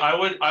 Chadi,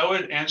 I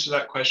would answer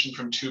that question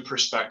from two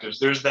perspectives.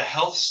 There's the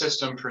health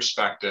system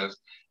perspective,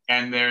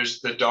 and there's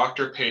the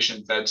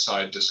doctor-patient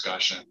bedside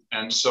discussion.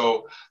 And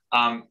so,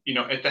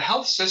 at the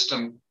health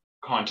system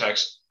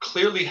context,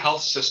 clearly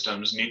health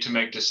systems need to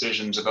make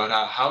decisions about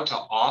how to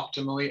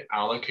optimally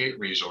allocate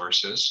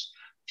resources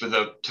to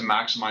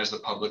maximize the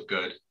public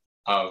good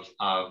of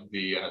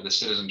the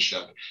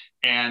citizenship.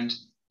 And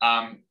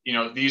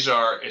these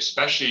are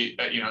especially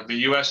the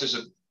U.S.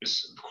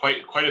 is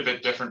quite a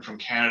bit different from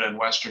Canada and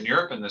Western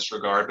Europe in this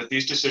regard, but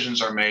these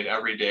decisions are made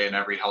every day in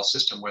every health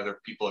system, whether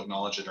people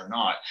acknowledge it or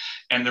not.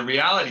 And the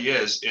reality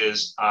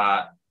is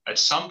at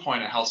some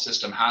point a health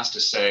system has to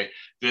say,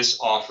 this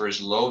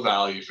offers low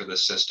value for the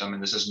system,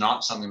 and this is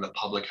not something the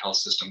public health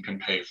system can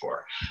pay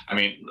for. I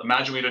mean,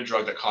 imagine we had a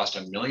drug that cost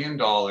 $1 million,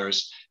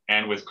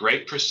 and with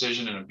great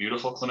precision in a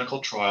beautiful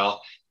clinical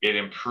trial, it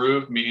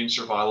improved median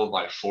survival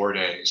by 4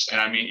 days. And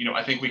I mean,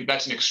 I think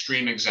that's an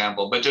extreme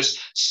example, but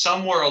just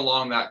somewhere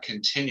along that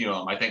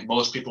continuum, I think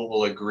most people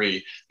will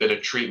agree that a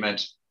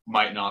treatment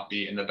might not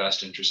be in the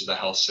best interest of the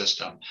health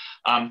system.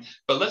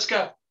 But let's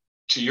get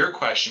to your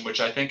question, which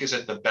I think is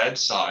at the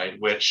bedside,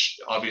 which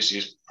obviously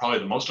is probably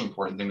the most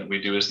important thing that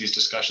we do, is these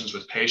discussions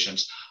with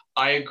patients.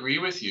 I agree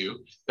with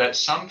you that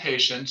some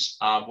patients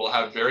will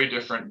have very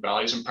different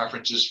values and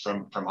preferences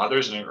from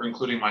others, and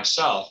including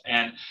myself.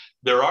 And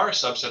there are a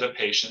subset of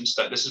patients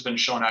that this has been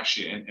shown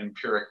actually in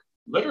empiric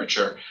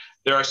literature.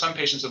 There are some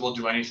patients that will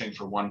do anything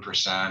for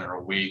 1% or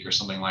a week or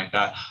something like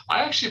that. I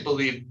actually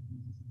believe,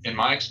 in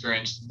my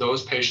experience,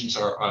 those patients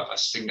are a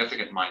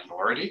significant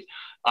minority.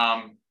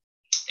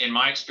 In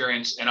my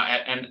experience, and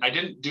I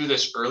didn't do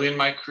this early in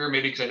my career,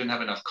 maybe because I didn't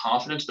have enough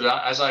confidence, but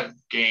as I've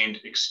gained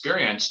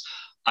experience,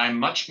 I'm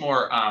much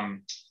more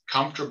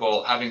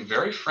comfortable having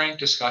very frank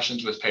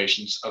discussions with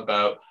patients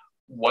about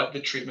what the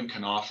treatment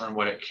can offer and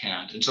what it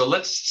can't. And so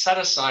let's set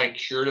aside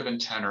curative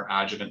intent or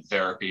adjuvant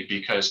therapy,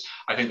 because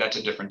I think that's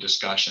a different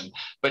discussion.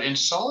 But in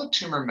solid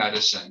tumor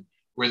medicine,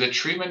 where the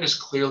treatment is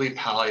clearly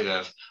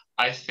palliative,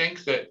 I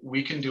think that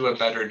we can do a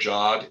better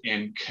job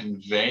in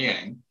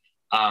conveying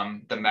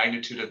the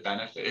magnitude of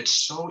benefit.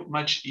 It's so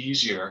much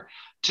easier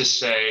to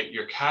say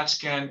your CAT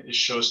scan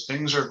shows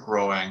things are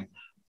growing,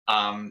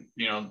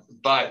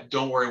 but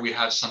don't worry, we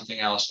have something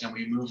else, and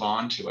we move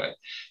on to it.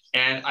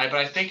 But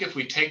I think if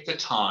we take the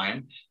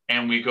time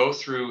and we go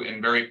through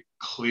in very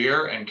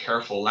clear and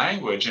careful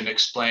language and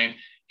explain,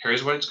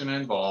 here's what it's going to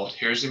involve,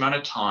 here's the amount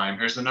of time,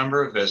 here's the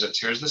number of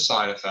visits, here's the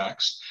side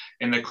effects.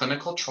 In the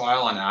clinical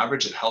trial, on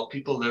average, it helped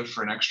people live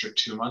for an extra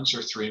 2 months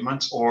or 3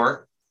 months,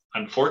 or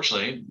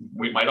unfortunately,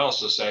 we might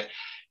also say,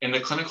 in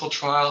the clinical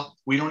trial,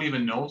 we don't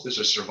even know if there's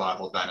a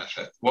survival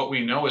benefit. What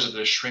we know is that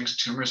it shrinks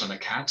tumors on the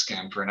CAT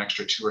scan for an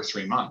extra 2 or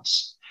 3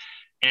 months.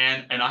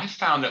 And I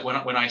found that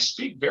when I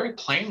speak very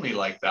plainly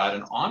like that,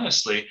 and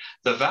honestly,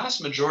 the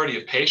vast majority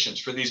of patients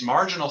for these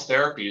marginal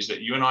therapies that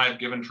you and I have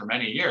given for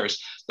many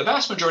years, the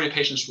vast majority of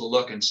patients will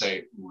look and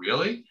say,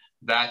 really?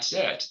 That's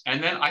it.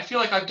 And then I feel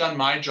like I've done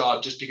my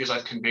job just because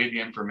I've conveyed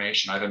the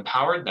information. I've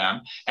empowered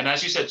them. And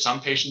as you said, some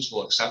patients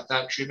will accept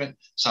that treatment.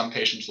 Some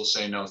patients will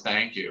say, no,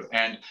 thank you.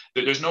 And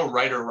there's no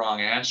right or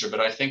wrong answer.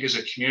 But I think as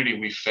a community,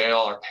 we fail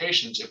our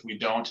patients if we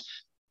don't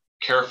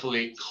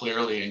carefully,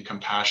 clearly, and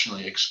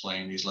compassionately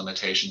explain these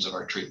limitations of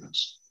our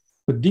treatments.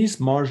 But these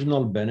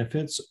marginal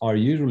benefits are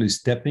usually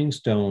stepping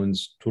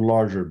stones to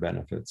larger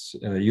benefits.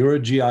 You're a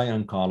GI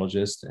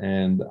oncologist,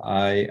 and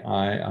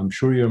I'm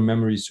sure your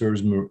memory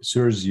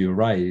serves you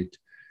right,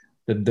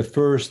 that the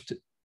first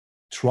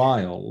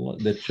trial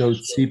that showed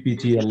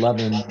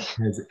CPT-11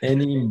 has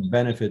any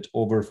benefit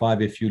over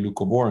 5-FU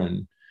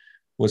leucovorin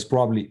was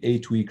probably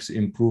 8 weeks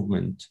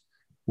improvement,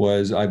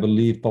 was, I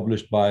believe,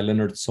 published by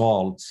Leonard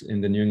Saltz in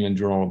the New England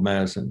Journal of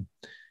Medicine.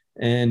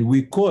 And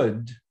we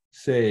could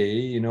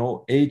say,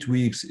 8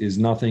 weeks is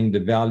nothing, the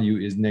value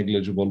is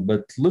negligible,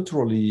 but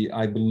literally,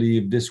 I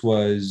believe this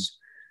was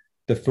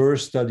the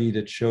first study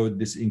that showed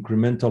this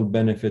incremental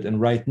benefit.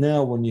 And right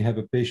now, when you have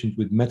a patient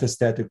with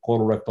metastatic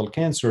colorectal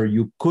cancer,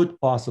 you could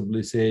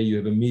possibly say you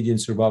have a median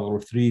survival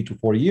of 3 to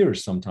 4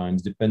 years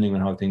sometimes, depending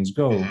on how things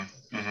go.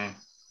 Mm-hmm. Mm-hmm.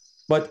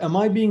 But am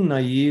I being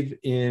naive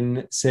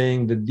in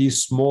saying that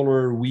these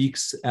smaller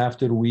weeks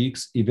after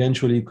weeks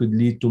eventually could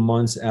lead to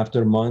months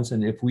after months?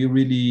 And if we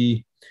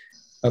really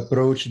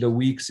approach the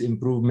weeks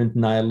improvement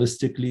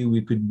nihilistically,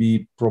 we could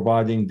be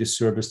providing this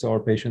service to our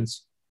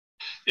patients?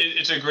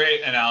 It's a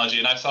great analogy.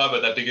 And I've thought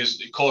about that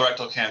because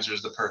colorectal cancer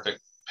is the perfect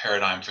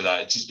paradigm for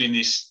that. It's just been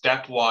these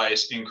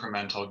stepwise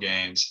incremental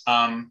gains.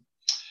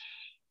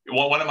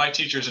 One of my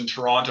teachers in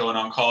Toronto in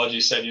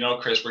oncology said,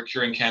 Chris, we're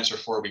curing cancer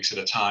 4 weeks at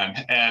a time.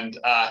 And,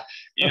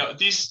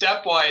 these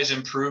stepwise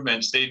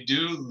improvements, they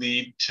do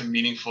lead to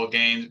meaningful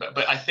gains.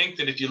 But I think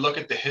that if you look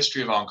at the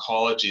history of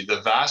oncology,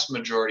 the vast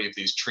majority of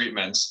these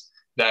treatments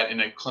that in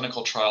a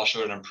clinical trial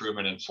showed an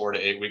improvement in 4 to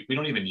 8 weeks, we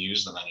don't even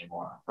use them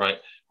anymore, right?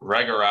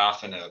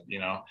 Regorafenib,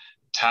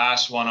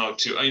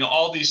 TAS-102,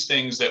 all these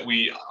things that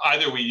we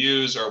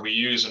use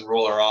and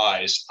roll our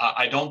eyes.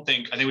 I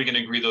think we can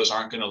agree those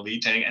aren't going to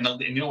lead to anything.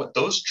 And you know what?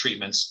 Those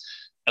treatments,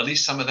 at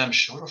least some of them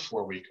showed a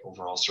 4-week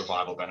overall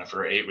survival benefit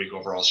or 8-week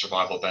overall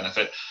survival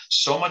benefit.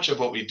 So much of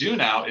what we do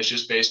now is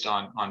just based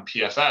on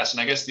PFS.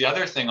 And I guess the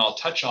other thing I'll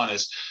touch on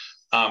is,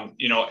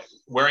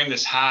 wearing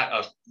this hat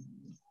of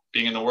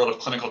being in the world of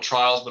clinical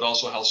trials, but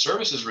also health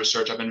services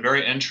research, I've been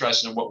very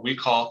interested in what we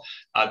call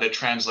the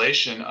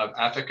translation of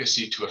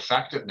efficacy to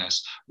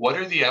effectiveness. What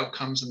are the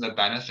outcomes and the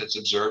benefits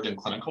observed in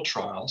clinical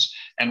trials?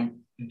 And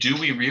do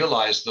we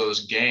realize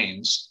those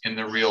gains in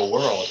the real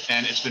world?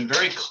 And it's been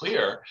very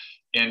clear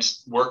in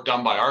work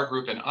done by our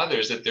group and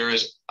others that there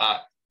is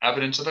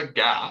evidence of a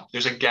gap.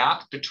 There's a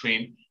gap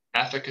between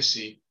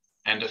efficacy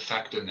and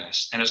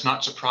effectiveness. And it's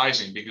not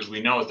surprising because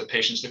we know that the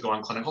patients that go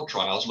on clinical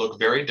trials look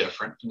very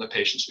different from the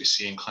patients we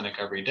see in clinic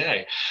every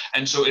day.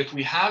 And so if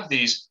we have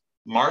these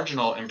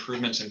marginal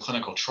improvements in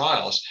clinical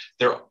trials,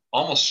 they're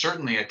almost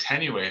certainly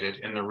attenuated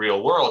in the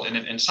real world. And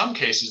in some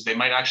cases, they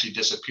might actually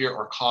disappear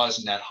or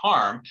cause net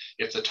harm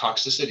if the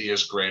toxicity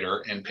is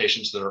greater in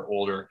patients that are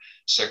older,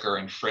 sicker,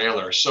 and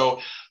frailer. So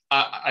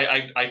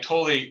I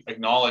totally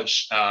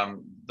acknowledge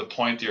the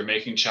point that you're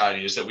making,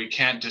 Chadi, is that we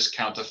can't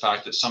discount the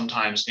fact that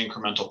sometimes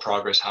incremental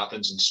progress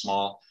happens in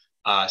small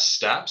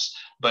steps.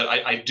 But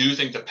I do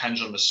think the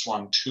pendulum has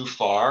swung too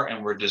far,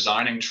 and we're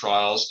designing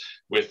trials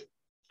with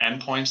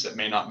endpoints that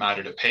may not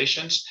matter to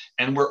patients,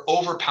 and we're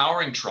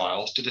overpowering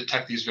trials to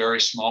detect these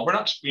very small. We're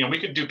not, we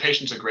could do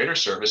patients a greater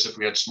service if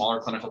we had smaller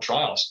clinical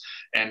trials,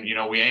 and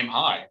we aim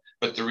high.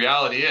 But the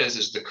reality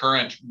is the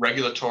current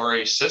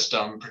regulatory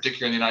system,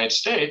 particularly in the United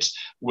States,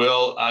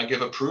 will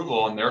give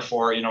approval and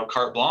therefore,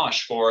 carte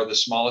blanche for the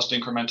smallest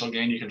incremental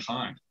gain you can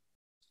find.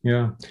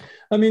 Yeah.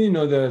 I mean,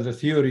 the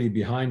theory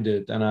behind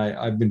it, and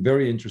I've been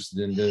very interested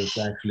in this.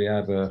 Actually, I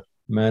have a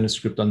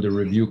manuscript under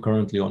review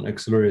currently on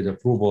accelerated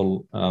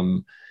approval.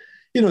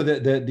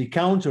 The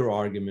counter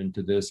argument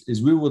to this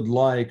is we would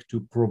like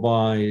to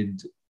provide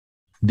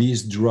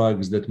these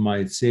drugs that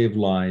might save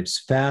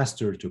lives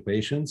faster to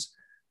patients,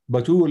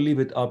 but we will leave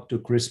it up to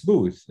Chris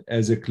Booth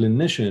as a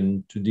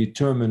clinician to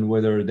determine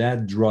whether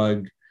that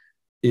drug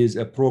is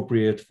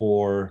appropriate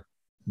for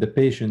the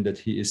patient that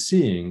he is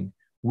seeing.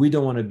 We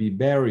don't want to be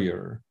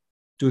barrier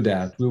to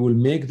that. We will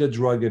make the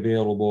drug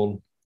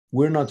available.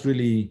 We're not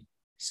really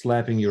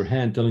slapping your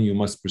hand telling you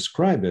must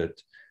prescribe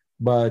it,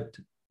 but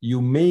you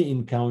may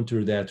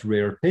encounter that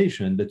rare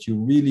patient that you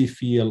really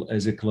feel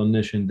as a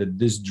clinician that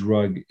this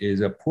drug is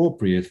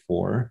appropriate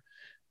for.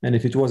 And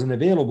if it wasn't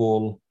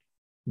available,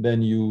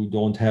 then you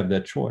don't have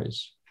that choice.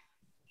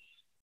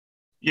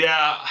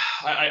 Yeah,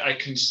 I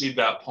concede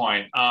that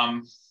point.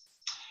 I'm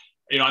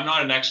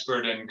not an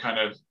expert in kind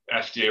of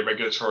FDA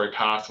regulatory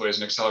pathways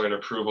and accelerated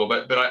approval,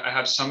 but I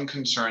have some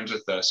concerns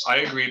with this. I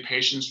agree,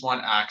 patients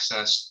want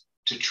access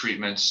to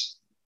treatments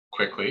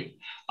quickly,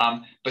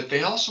 but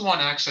they also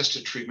want access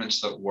to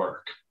treatments that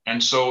work.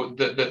 And so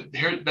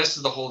this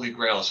is the holy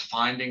grail, is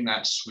finding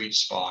that sweet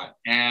spot.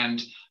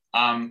 And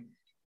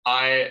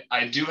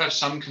I do have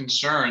some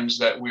concerns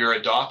that we are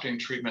adopting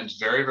treatments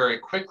very, very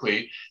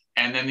quickly.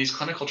 And then these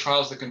clinical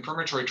trials, the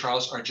confirmatory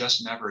trials, are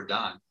just never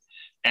done.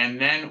 And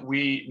then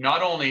we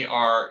not only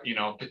are,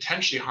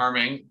 potentially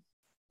harming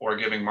or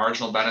giving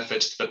marginal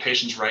benefits to the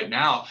patients right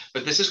now,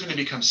 but this is going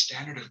to become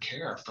standard of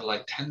care for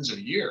like tens of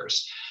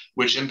years,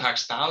 which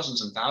impacts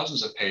thousands and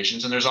thousands of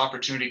patients. And there's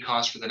opportunity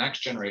cost for the next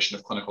generation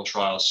of clinical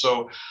trials.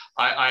 So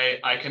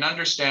I can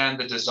understand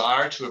the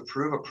desire to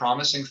approve a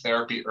promising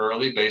therapy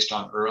early based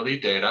on early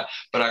data,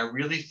 but I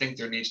really think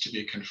there needs to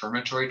be a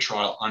confirmatory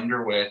trial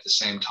underway at the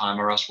same time,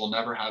 or else we'll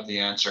never have the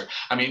answer.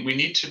 I mean, we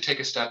need to take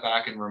a step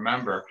back and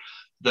remember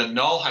the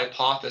null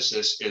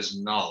hypothesis is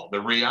null.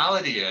 The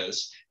reality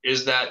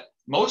is that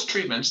most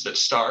treatments that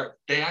start,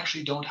 they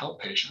actually don't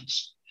help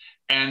patients.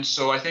 And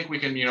so I think we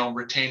can,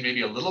 retain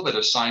maybe a little bit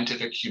of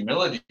scientific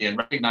humility and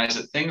recognize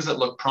that things that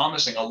look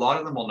promising, a lot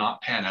of them will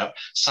not pan out.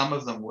 Some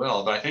of them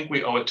will, but I think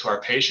we owe it to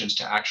our patients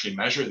to actually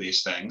measure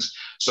these things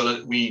so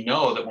that we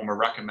know that when we're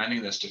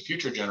recommending this to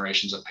future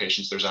generations of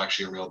patients, there's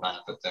actually a real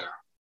benefit there.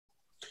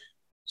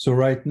 So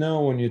right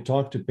now, when you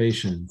talk to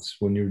patients,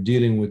 when you're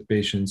dealing with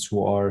patients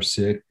who are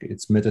sick,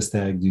 it's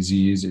metastatic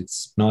disease,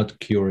 it's not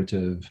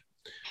curative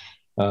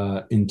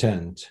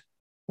intent,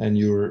 and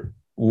you're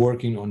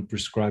working on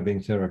prescribing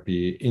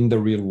therapy in the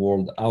real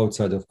world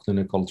outside of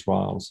clinical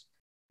trials,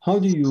 how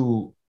do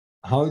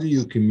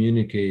you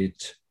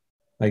communicate,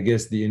 I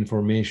guess, the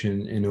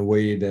information in a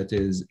way that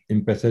is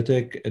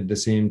empathetic, at the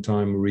same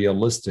time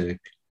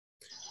realistic,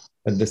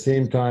 at the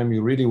same time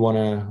you really want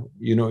to,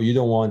 you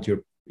don't want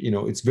your,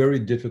 it's very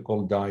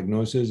difficult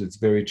diagnosis, it's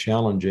very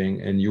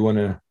challenging, and you want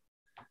to,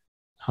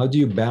 how do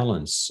you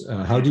balance,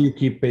 how do you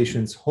keep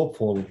patients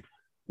hopeful,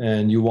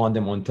 and you want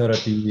them on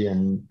therapy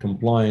and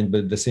compliant,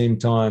 but at the same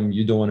time,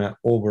 you don't want to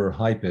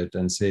overhype it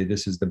and say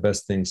this is the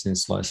best thing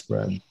since sliced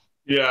bread?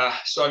 Yeah.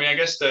 So, I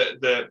guess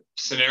the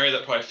scenario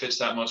that probably fits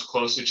that most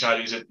closely, Chad,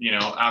 is that,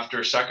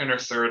 after second or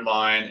third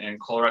line in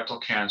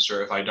colorectal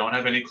cancer, if I don't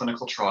have any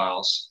clinical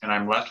trials and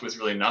I'm left with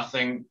really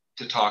nothing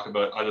to talk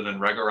about other than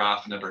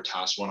regorafenib or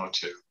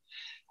TAS-102,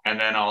 and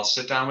then I'll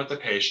sit down with the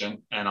patient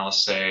and I'll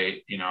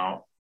say,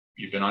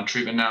 you've been on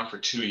treatment now for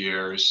 2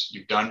 years.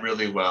 You've done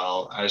really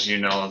well. As you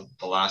know,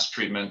 the last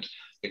treatment,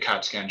 the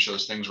CAT scan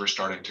shows things were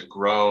starting to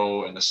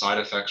grow and the side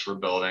effects were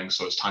building.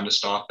 So it's time to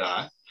stop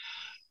that.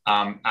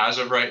 As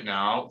of right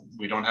now,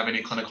 we don't have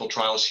any clinical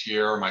trials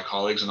here. My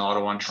colleagues in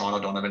Ottawa and Toronto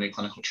don't have any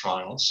clinical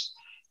trials.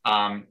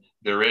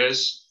 There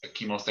is a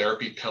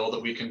chemotherapy pill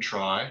that we can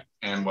try.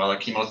 And while a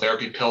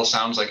chemotherapy pill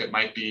sounds like it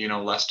might be,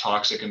 less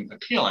toxic and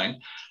appealing,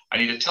 I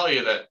need to tell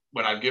you that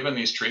when I've given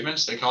these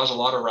treatments, they cause a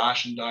lot of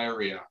rash and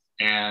diarrhea.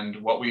 And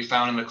what we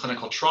found in the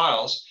clinical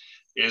trials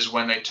is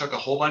when they took a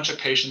whole bunch of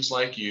patients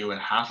like you, and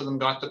half of them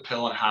got the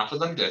pill and half of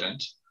them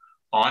didn't,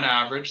 on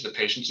average, the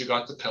patients who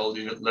got the pill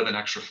live an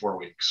extra 4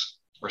 weeks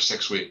or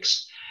 6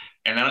 weeks.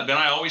 And then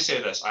I always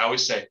say this,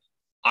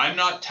 I'm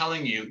not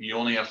telling you you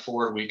only have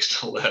 4 weeks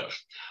to live.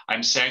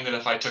 I'm saying that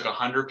if I took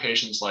 100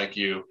 patients like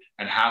you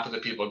and half of the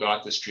people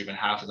got this treatment,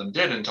 half of them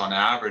didn't, on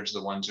average,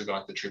 the ones who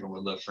got the treatment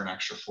would live for an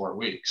extra 4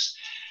 weeks.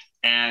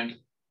 And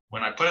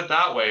when I put it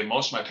that way,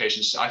 most of my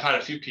patients, I've had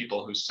a few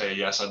people who say,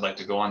 yes, I'd like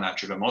to go on that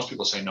treatment. Most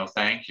people say, no,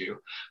 thank you.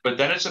 But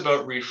then it's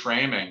about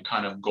reframing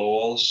kind of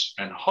goals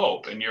and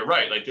hope. And you're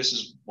right, like this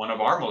is one of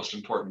our most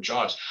important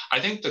jobs. I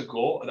think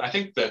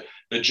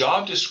the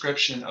job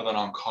description of an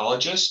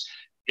oncologist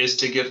is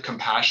to give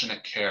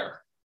compassionate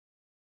care.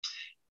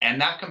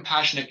 And that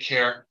compassionate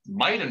care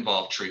might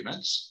involve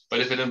treatments, but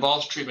if it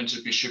involves treatments,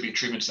 it should be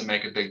treatments that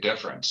make a big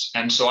difference.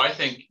 And so I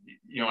think,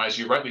 as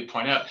you rightly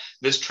point out,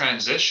 this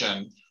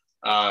transition,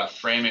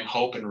 framing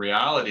hope and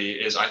reality,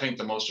 is, I think,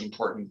 the most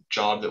important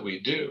job that we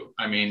do.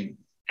 I mean,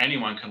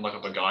 anyone can look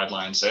up a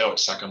guideline and say, oh,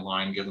 it's second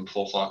line, give them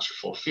FOLFOX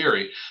or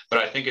FOLFIRI. But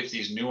I think it's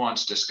these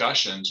nuanced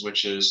discussions,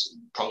 which is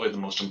probably the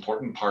most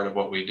important part of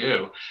what we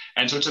do.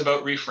 And so it's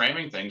about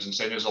reframing things and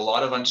say there's a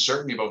lot of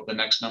uncertainty about what the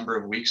next number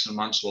of weeks and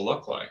months will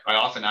look like. I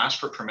often ask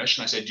for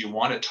permission. I say, do you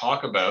want to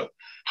talk about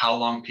how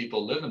long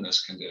people live in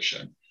this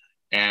condition?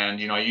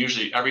 And, I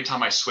usually, every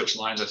time I switch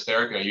lines of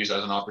therapy, I use that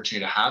as an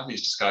opportunity to have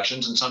these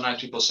discussions. And sometimes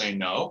people say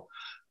no.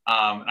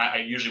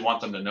 I usually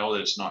want them to know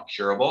that it's not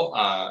curable,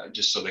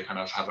 just so they kind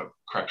of have a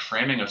correct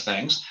framing of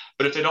things.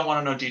 But if they don't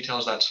want to know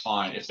details, that's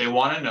fine. If they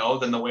want to know,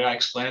 then the way I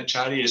explain it,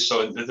 Chatty, is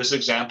so in this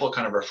example,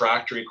 kind of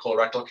refractory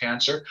colorectal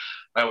cancer,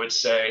 I would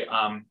say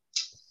I'm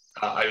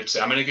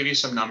going to give you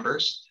some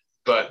numbers.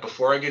 But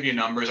before I give you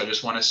numbers, I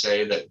just want to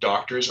say that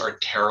doctors are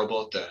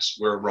terrible at this.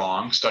 We're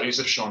wrong. Studies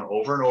have shown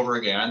over and over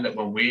again that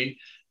when we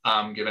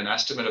give an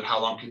estimate of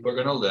how long people are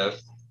going to live,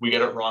 we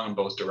get it wrong in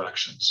both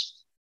directions.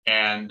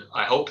 And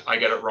I hope I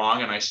get it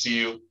wrong and I see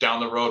you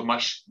down the road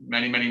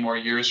many more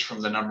years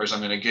from the numbers I'm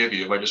going to give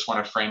you. But I just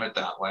want to frame it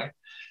that way.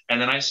 And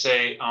then I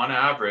say, on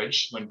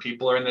average, when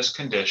people are in this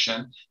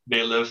condition,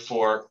 they live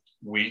for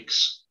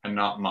weeks and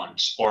not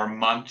months, or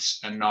months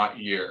and not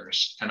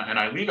years. And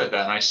I leave it at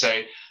that. And I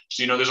say,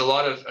 so, there's a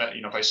lot of,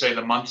 if I say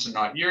the months and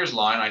not years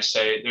line, I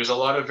say there's a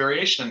lot of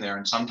variation in there.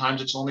 And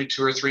sometimes it's only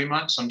 2 or 3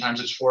 months. Sometimes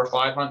it's 4 or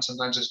 5 months.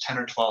 Sometimes it's 10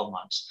 or 12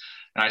 months.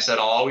 And I said,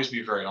 I'll always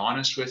be very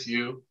honest with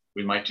you.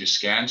 We might do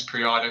scans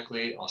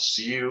periodically. I'll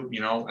see you,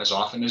 as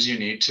often as you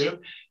need to,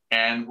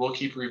 and we'll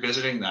keep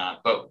revisiting that.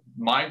 But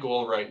my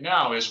goal right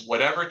now is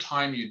whatever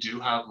time you do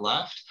have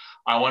left,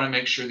 I want to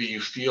make sure that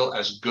you feel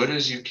as good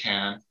as you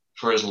can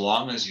for as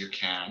long as you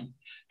can.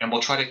 And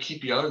we'll try to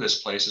keep you out of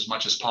this place as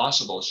much as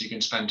possible so you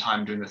can spend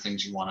time doing the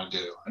things you want to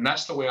do. And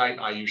that's the way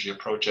I usually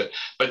approach it.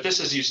 But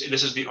this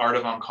is the art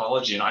of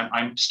oncology. And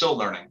I'm still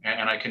learning.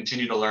 And I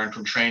continue to learn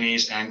from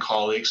trainees and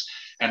colleagues,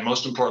 and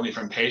most importantly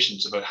from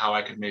patients, about how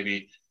I could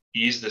maybe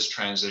ease this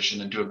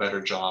transition and do a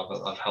better job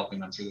of helping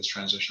them through this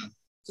transition.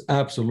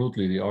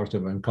 Absolutely, the art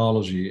of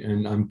oncology.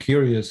 And I'm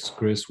curious,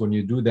 Chris, when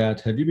you do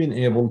that, have you been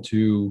able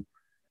to,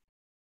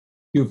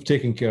 you've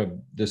taken care of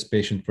this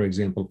patient, for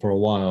example, for a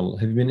while,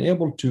 have you been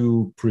able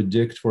to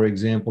predict, for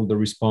example, the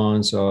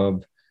response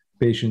of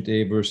patient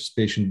A versus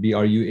patient B?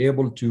 Are you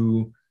able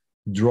to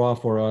draw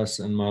for us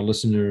and my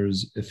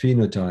listeners a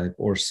phenotype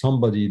or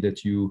somebody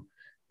that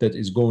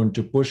is going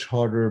to push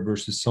harder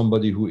versus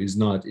somebody who is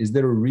not? Is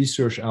there a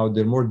research out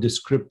there more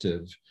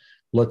descriptive,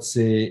 let's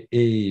say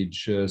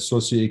age,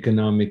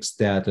 socioeconomic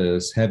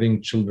status,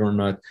 having children or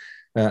not?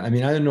 I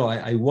don't know.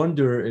 I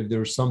wonder if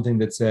there's something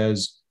that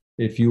says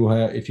if you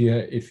have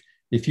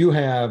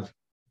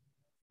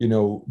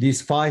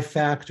these 5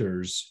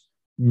 factors,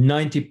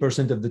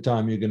 90% of the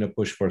time you're going to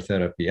push for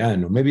therapy. I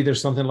don't know. Maybe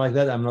there's something like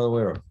that I'm not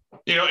aware of.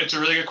 It's a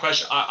really good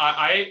question.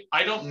 I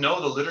don't know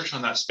the literature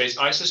on that space.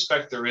 I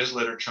suspect there is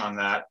literature on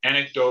that.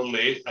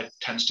 Anecdotally, it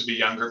tends to be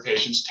younger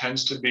patients,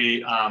 tends to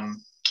be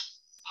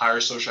higher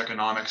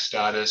socioeconomic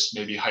status,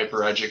 maybe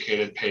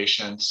hyper-educated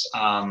patients.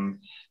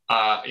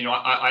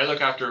 I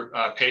look after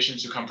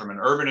patients who come from an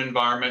urban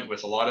environment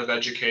with a lot of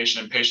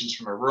education, and patients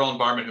from a rural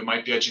environment who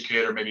might be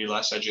educated or maybe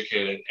less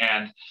educated.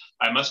 And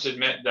I must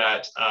admit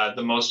that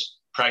the most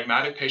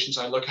pragmatic patients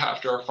I look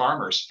after are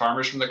farmers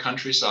from the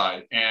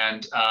countryside.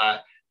 And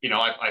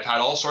I've had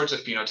all sorts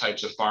of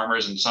phenotypes of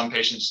farmers, and some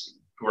patients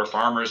who are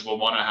farmers will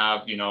want to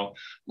have,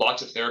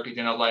 lots of therapy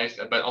in their life,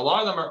 but a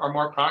lot of them are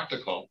more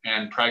practical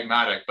and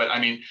pragmatic. But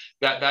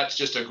that's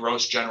just a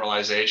gross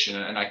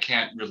generalization, and I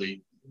can't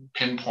really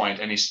pinpoint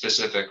any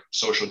specific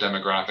social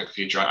demographic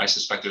feature. I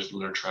suspect there's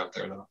literature out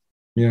there though.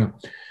 Yeah.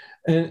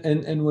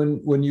 And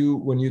when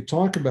you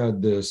talk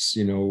about this,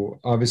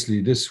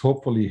 obviously this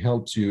hopefully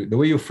helps you. The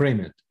way you frame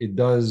it,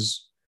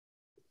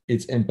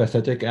 it's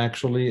empathetic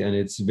actually, and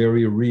it's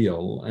very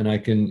real. And I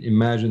can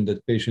imagine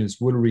that patients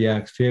will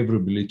react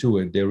favorably to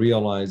it. They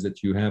realize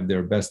that you have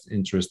their best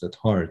interest at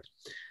heart.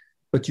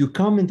 But you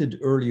commented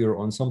earlier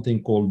on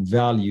something called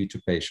value to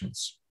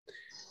patients.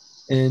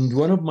 And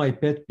one of my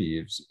pet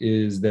peeves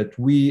is that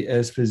we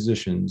as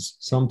physicians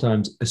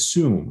sometimes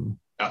assume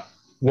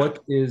what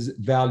is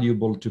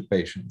valuable to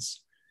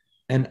patients.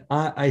 And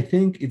I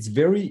think it's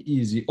very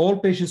easy. All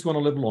patients want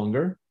to live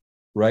longer,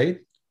 right?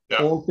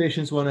 Yeah. All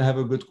patients want to have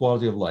a good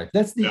quality of life.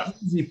 That's the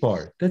easy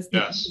part. That's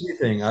the easy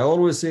thing. I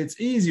always say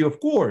it's easy, of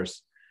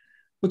course.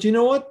 But you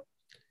know what?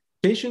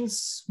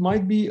 Patients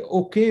might be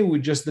okay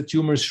with just the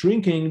tumor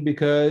shrinking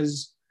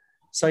because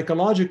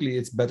psychologically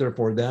it's better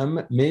for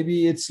them.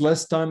 Maybe it's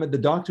less time at the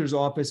doctor's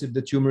office if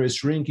the tumor is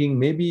shrinking.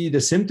 Maybe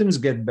the symptoms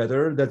get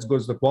better. That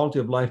goes to the quality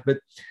of life. But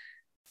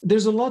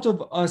there's a lot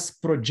of us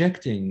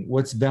projecting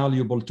what's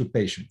valuable to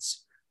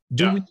patients.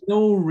 Do we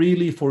know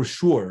really for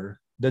sure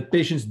that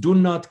patients do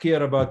not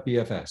care about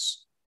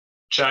PFS?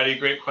 Chatty,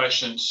 great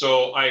question.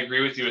 So I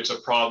agree with you. It's a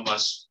problem,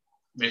 us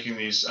making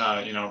these,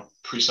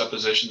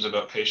 presuppositions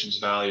about patients'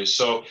 values.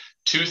 So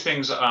 2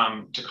 things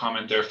to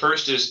comment there.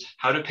 First is,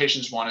 how do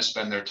patients want to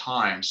spend their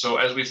time? So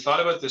as we've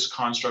thought about this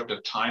construct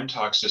of time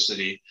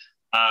toxicity,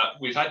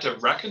 we've had to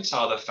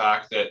reconcile the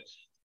fact that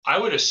I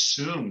would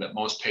assume that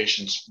most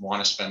patients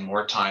want to spend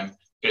more time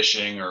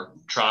fishing or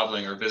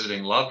traveling or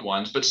visiting loved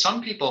ones, but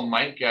some people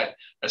might get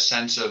a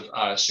sense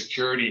of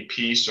security,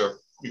 peace, or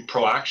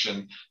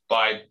proaction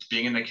by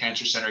being in the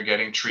cancer center,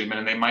 getting treatment,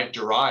 and they might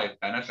derive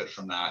benefit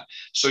from that.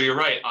 So you're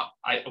right.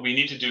 We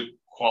need to do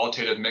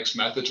qualitative mixed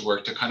methods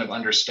work to kind of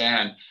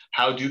understand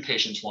how do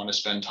patients want to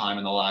spend time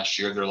in the last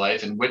year of their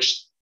life, and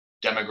which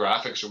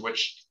demographics or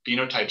which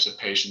phenotypes of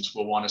patients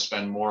will want to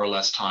spend more or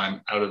less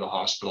time out of the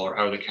hospital or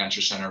out of the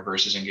cancer center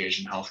versus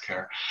engaged in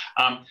healthcare.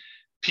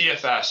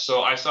 PFS.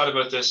 So I thought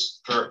about this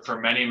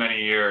for many,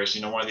 many years.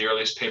 One of the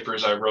earliest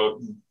papers I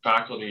wrote in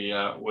faculty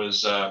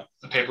was a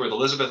paper with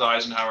Elizabeth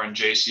Eisenhower and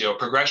JCO,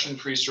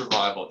 progression-free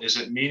survival. Is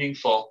it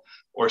meaningful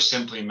or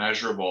simply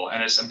measurable?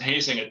 And it's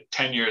amazing that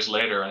 10 years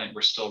later, I think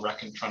we're still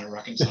trying to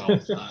reconcile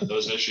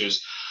those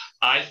issues.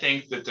 I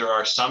think that there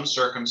are some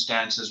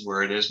circumstances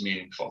where it is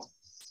meaningful.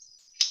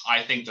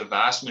 I think the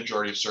vast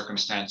majority of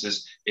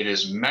circumstances, it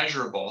is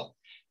measurable.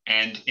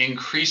 And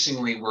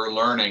increasingly, we're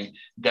learning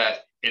that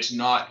it's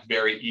not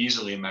very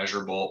easily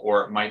measurable,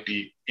 or it might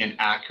be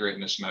inaccurate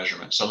in its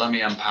measurement. So let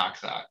me unpack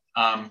that.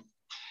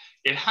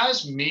 It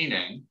has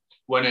meaning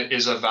when it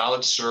is a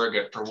valid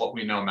surrogate for what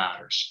we know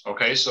matters.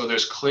 Okay, so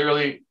there's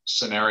clearly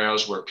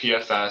scenarios where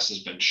PFS has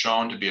been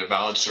shown to be a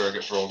valid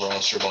surrogate for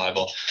overall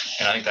survival.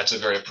 And I think that's a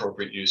very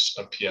appropriate use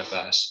of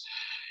PFS.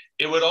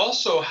 It would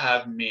also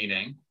have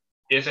meaning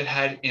if it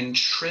had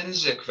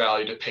intrinsic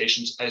value to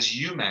patients, as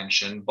you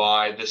mentioned,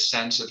 by the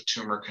sense of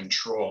tumor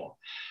control.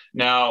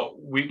 Now,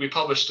 we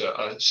published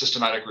a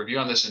systematic review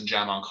on this in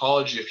JAMA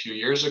Oncology a few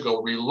years ago.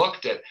 We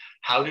looked at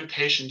how do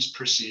patients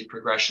perceive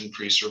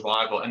progression-free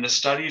survival. And the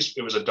studies,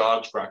 it was a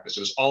dog's breakfast. It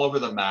was all over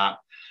the map.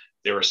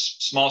 There were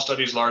small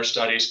studies, large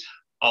studies.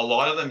 A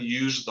lot of them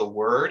used the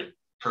word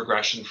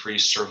progression-free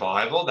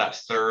survival, that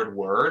third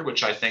word,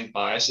 which I think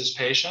biases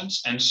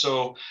patients. And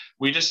so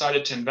we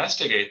decided to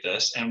investigate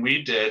this. And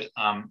we did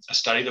a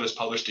study that was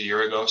published a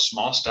year ago,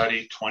 small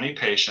study, 20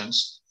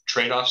 patients,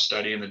 trade-off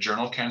study in the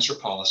Journal of Cancer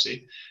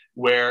Policy,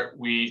 where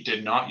we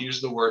did not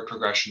use the word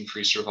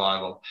progression-free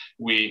survival.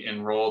 We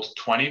enrolled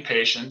 20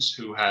 patients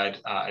who had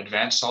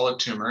advanced solid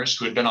tumors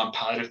who had been on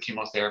palliative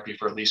chemotherapy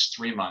for at least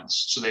 3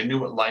 months. So they knew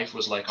what life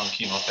was like on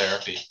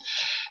chemotherapy.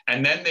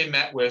 And then they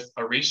met with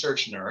a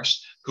research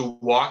nurse who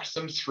walked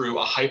them through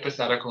a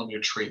hypothetical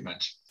new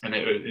treatment. And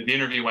the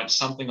interview went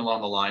something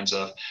along the lines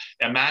of,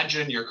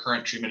 imagine your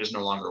current treatment is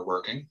no longer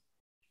working.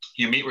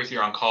 You meet with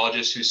your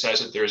oncologist who says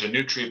that there's a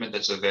new treatment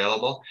that's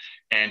available,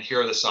 and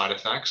here are the side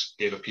effects.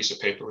 Gave a piece of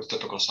paper with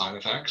typical side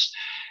effects.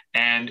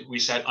 And we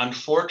said,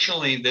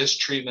 unfortunately, this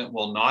treatment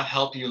will not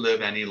help you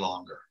live any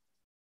longer.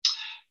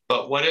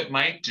 But what it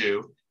might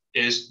do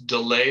is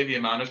delay the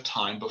amount of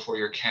time before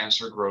your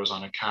cancer grows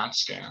on a CAT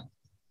scan.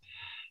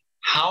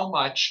 How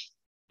much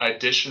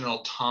additional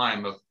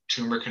time of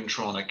tumor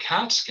control in a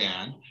CAT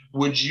scan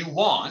would you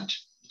want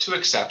to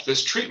accept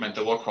this treatment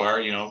that will require,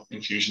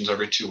 infusions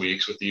every 2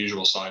 weeks with the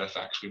usual side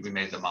effects? We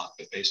made them up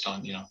based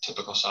on,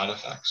 typical side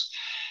effects.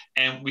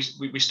 And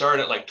we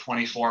started at like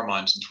 24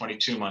 months and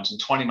 22 months and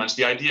 20 months.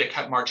 The idea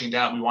kept marching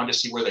down. We wanted to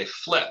see where they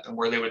flip and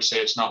where they would say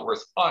it's not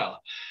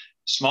worthwhile.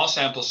 Small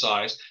sample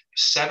size,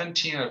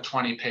 17 out of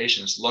 20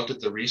 patients looked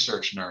at the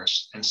research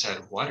nurse and said,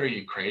 what, are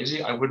you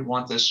crazy? I wouldn't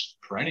want this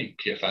for any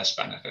PFS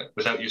benefit,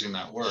 without using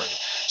that word.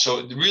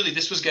 So really,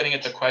 this was getting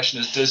at the question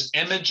is, does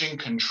imaging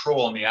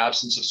control in the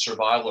absence of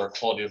survival or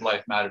quality of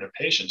life matter to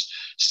patients?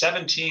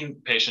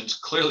 17 patients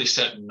clearly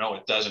said, no,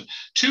 it doesn't.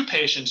 2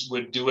 patients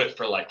would do it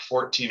for like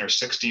 14 or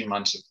 16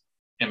 months of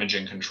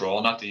imaging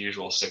control, not the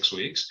usual 6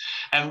 weeks.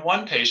 And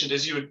 1 patient,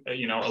 as you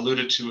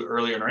alluded to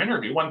earlier in our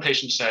interview, 1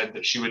 patient said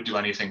that she would do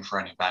anything for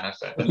any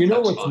benefit. But you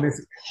know what's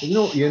missing?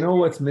 You know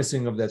what's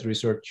missing of that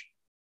research?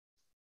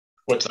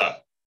 What's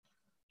that?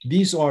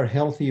 These are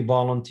healthy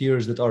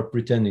volunteers that are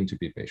pretending to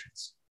be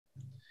patients.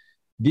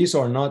 These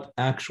are not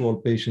actual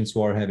patients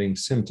who are having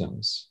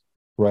symptoms,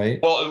 right?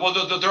 Well,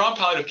 they're on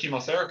palliative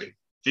chemotherapy.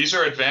 These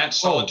are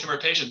advanced solid tumor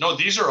patients. No,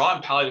 these are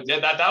on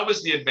palliative. That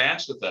was the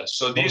advance with this.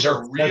 So these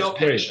are real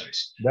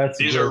patients.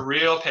 These are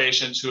real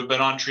patients who have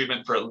been on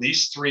treatment for at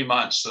least 3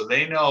 months. So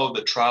they know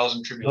the trials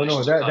and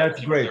tribulations.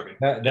 That's great.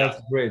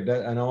 That's great.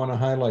 And I want to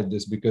highlight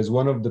this because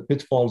one of the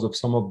pitfalls of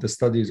some of the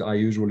studies I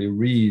usually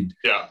read,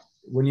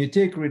 when you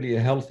take really a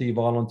healthy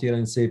volunteer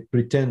and say,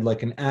 pretend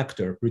like an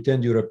actor,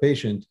 pretend you're a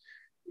patient,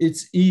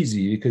 it's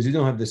easy because you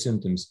don't have the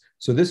symptoms.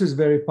 So this is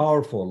very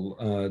powerful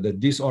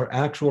that these are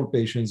actual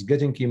patients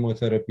getting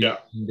chemotherapy.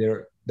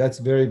 That's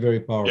very, very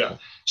powerful. Yeah.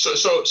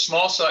 So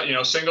small,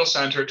 single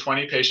center,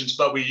 20 patients,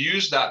 but we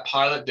used that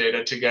pilot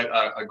data to get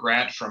a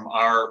grant from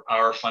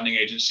our funding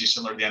agency,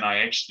 similar to the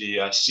NIH, the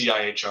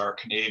CIHR,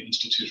 Canadian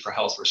Institute for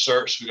Health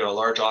Research. We got a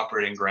large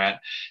operating grant,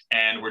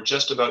 and we're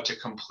just about to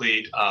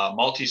complete a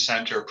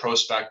multi-center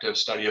prospective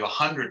study of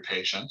 100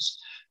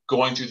 patients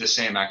going through the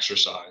same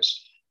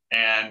exercise.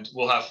 And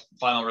we'll have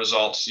final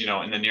results,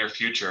 in the near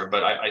future.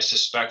 But I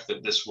suspect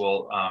that this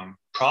will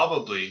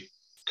probably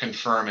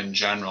confirm in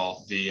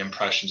general the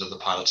impressions of the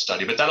pilot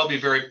study. But that'll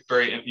be very,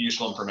 very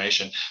useful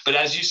information. But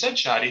as you said,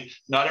 Shadi,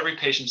 not every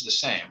patient's the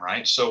same,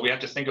 right? So we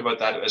have to think about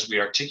that as we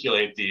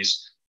articulate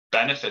these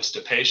benefits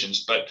to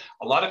patients. But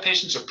a lot of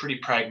patients are pretty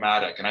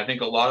pragmatic. And I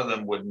think a lot of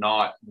them would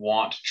not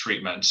want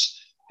treatments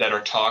that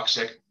are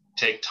toxic,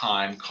 take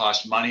time,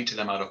 cost money to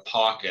them out of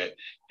pocket,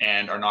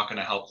 and are not going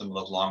to help them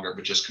live longer,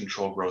 but just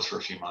control growth for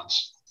a few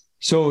months.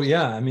 So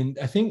I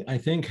think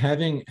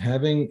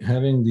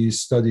having these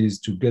studies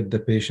to get the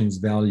patient's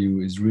value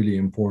is really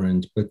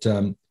important. But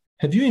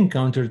have you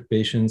encountered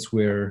patients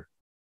where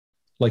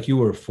like you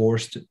were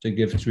forced to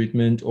give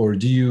treatment, or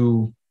do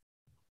you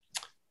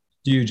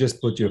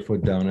just put your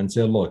foot down and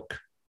say, look,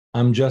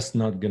 I'm just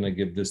not going to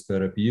give this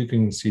therapy. You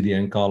can see the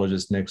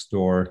oncologist next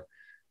door,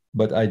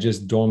 but I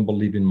just don't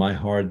believe in my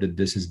heart that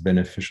this is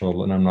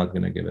beneficial and I'm not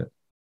going to give it?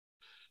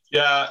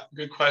 Yeah,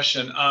 good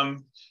question.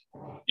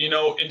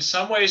 In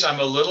some ways, I'm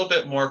a little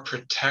bit more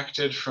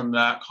protected from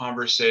that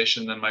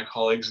conversation than my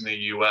colleagues in the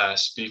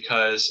US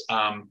because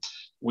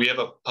we have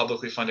a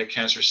publicly funded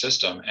cancer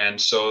system. And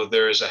so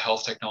there is a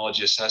health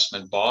technology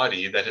assessment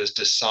body that has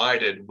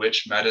decided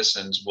which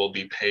medicines will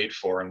be paid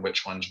for and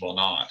which ones will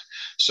not.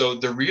 So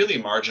the really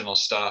marginal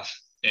stuff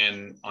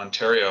in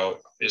Ontario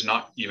is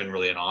not even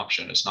really an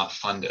option. It's not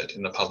funded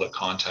in the public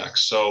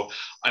context. So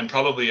I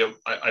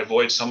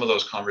avoid some of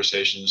those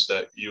conversations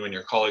that you and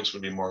your colleagues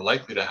would be more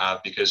likely to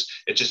have because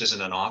it just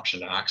isn't an option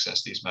to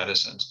access these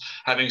medicines.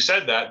 Having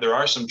said that, there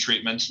are some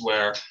treatments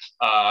where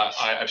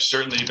I've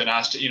certainly been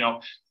asked to,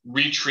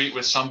 retreat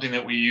with something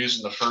that we use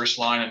in the first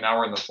line and now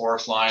we're in the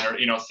fourth line,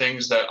 or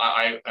things that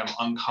I am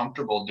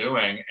uncomfortable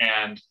doing.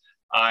 And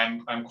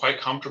I'm quite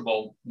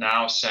comfortable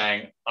now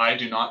saying, I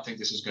do not think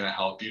this is going to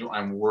help you.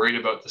 I'm worried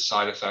about the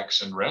side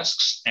effects and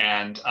risks.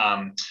 And,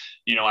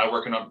 I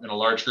work in a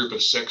large group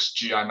of 6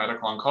 GI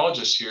medical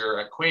oncologists here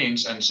at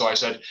Queen's. And so I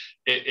said,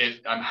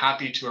 I'm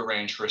happy to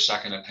arrange for a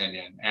second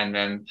opinion. And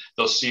then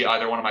they'll see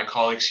either one of my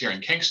colleagues here in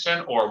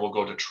Kingston, or we'll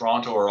go to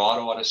Toronto or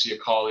Ottawa to see a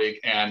colleague.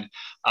 And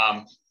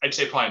I'd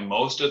say probably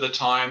most of the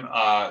time,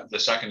 the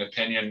second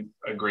opinion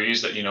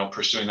agrees that,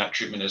 pursuing that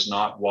treatment is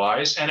not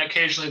wise. And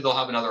occasionally they'll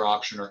have another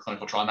option or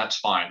clinical trial, and that's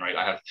fine, right?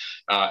 I have,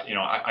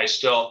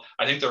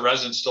 I think the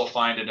residents still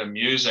find it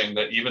amusing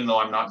that even though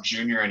I'm not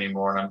junior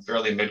anymore and I'm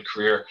fairly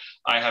mid-career,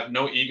 I have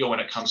no ego when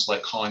it comes to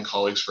like calling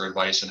colleagues for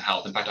advice and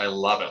help. In fact, I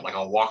love it. Like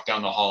I'll walk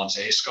down the hall and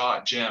say, hey,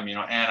 Scott, Jim,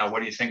 Anna, what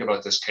do you think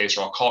about this case?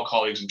 Or I'll call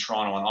colleagues in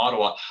Toronto and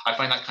Ottawa. I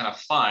find that kind of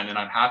fun. And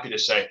I'm happy to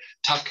say,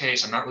 tough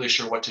case, I'm not really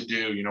sure what to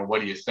do.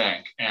 What do you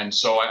think? And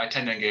so I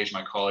tend to engage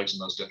my colleagues in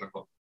those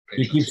difficult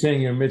patients. You keep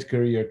saying you're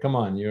mid-career. Come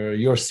on,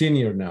 you're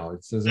senior now.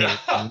 It says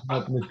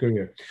not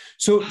mid-career.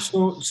 So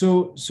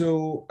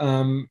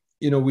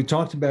we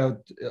talked about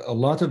a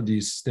lot of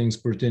these things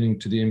pertaining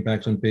to the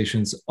impact on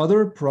patients.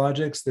 Other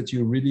projects that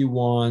you really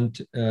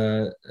want,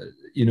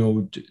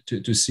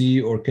 to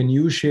see, or can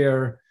you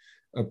share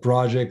a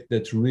project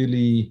that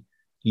really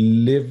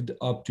lived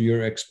up to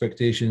your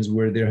expectations,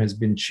 where there has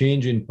been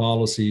change in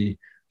policy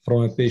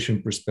from a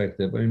patient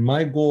perspective? I mean,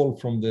 my goal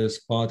from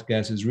this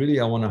podcast is really,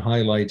 I want to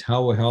highlight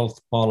how a health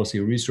policy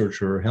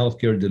researcher,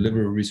 healthcare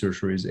delivery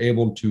researcher is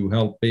able to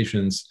help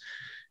patients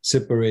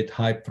separate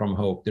hype from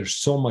hope. There's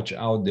so much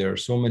out there,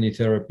 so many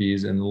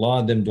therapies, and a lot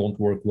of them don't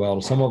work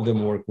well. Some of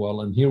them work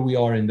well. And here we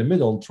are in the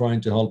middle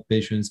trying to help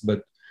patients.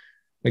 But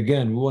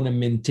again, we want to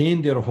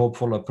maintain their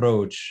hopeful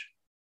approach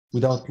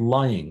without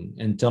lying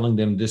and telling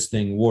them this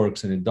thing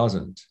works and it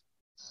doesn't.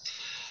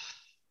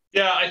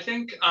 Yeah, I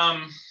think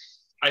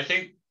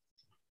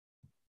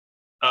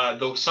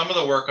some of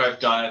the work I've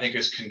done, I think,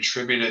 has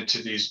contributed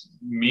to these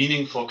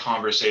meaningful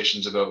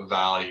conversations about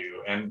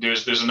value. And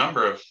there's a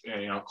number of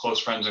close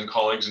friends and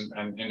colleagues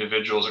and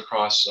individuals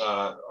across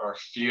our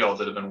field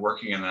that have been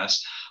working in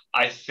this.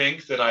 I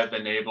think that I've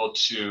been able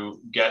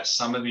to get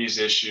some of these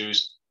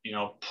issues,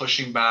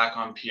 pushing back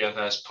on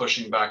PFS,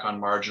 pushing back on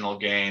marginal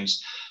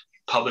gains,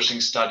 publishing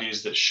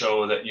studies that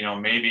show that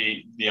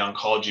maybe the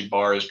oncology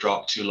bar is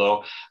dropped too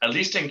low. At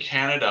least in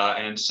Canada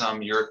and in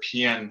some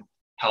European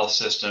health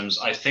systems,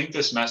 I think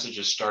this message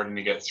is starting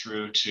to get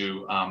through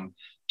to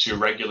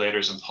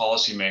regulators and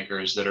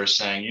policymakers that are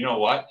saying, you know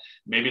what,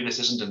 maybe this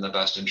isn't in the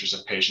best interest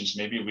of patients.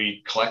 Maybe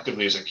we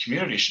collectively as a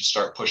community should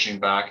start pushing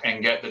back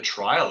and get the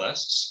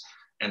trialists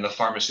and the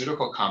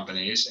pharmaceutical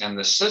companies and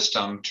the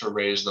system to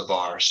raise the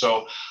bar.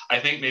 So I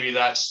think maybe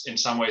that's, in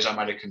some ways, I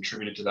might have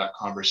contributed to that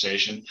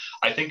conversation.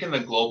 I think in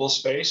the global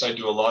space, I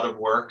do a lot of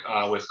work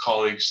with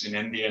colleagues in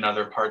India and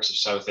other parts of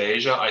South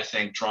Asia. I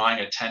think drawing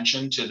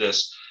attention to the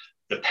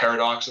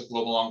paradox of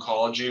global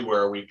oncology,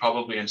 where we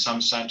probably in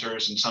some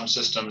centers and some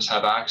systems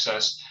have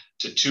access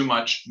to too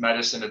much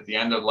medicine at the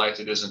end of life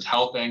that isn't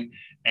helping.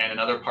 And in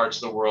other parts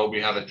of the world,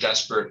 we have a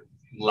desperate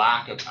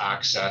lack of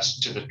access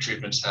to the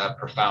treatments that have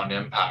profound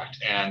impact.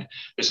 And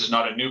this is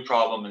not a new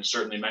problem. And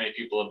certainly many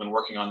people have been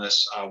working on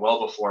this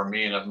well before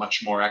me and have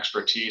much more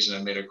expertise and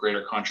have made a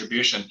greater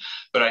contribution.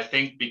 But I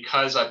think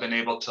because I've been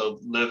able to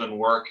live and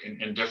work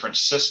in different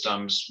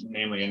systems,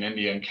 namely in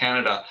India and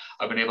Canada,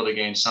 I've been able to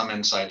gain some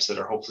insights that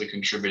are hopefully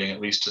contributing at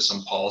least to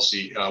some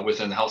policy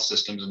within the health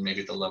systems and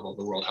maybe at the level of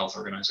the World Health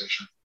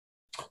Organization.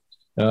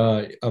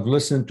 I've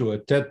listened to a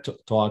TED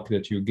talk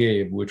that you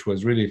gave, which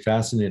was really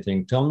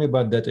fascinating. Tell me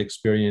about that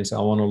experience. I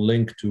want to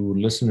link to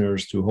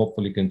listeners to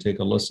hopefully can take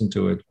a listen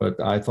to it, but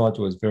I thought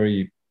it was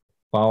very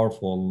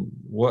powerful.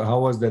 How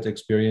was that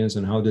experience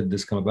and how did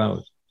this come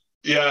about?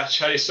 Yeah,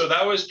 Chetty. So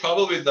that was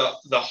probably the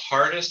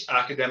hardest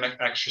academic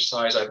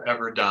exercise I've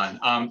ever done.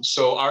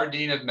 So our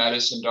Dean of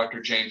Medicine,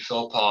 Dr. Jane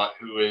Philpott,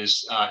 who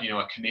is a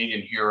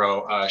Canadian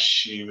hero,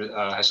 she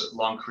has a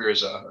long career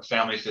as a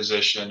family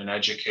physician, an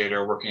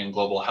educator, working in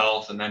global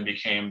health, and then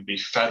became the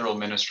Federal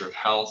Minister of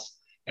Health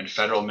and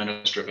Federal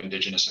Minister of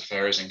Indigenous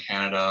Affairs in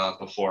Canada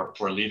before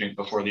leaving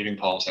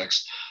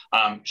politics.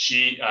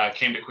 She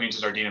came to Queens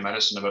as our Dean of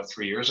Medicine about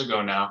 3 years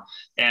ago now.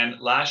 And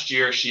last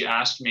year, she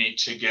asked me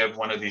to give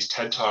one of these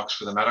TED Talks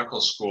for the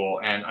medical school.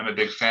 And I'm a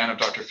big fan of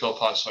Dr.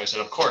 Philpott. So I said,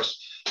 of course,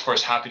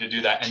 happy to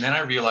do that. And then I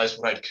realized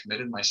what I'd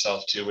committed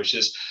myself to, which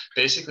is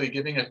basically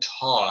giving a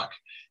talk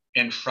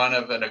in front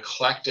of an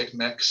eclectic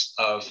mix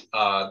of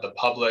the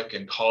public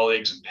and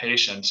colleagues and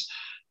patients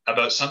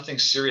about something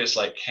serious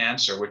like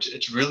cancer, which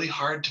it's really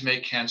hard to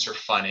make cancer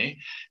funny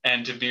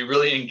and to be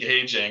really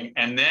engaging,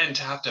 and then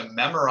to have to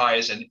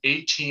memorize an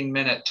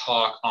 18-minute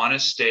talk on a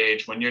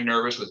stage when you're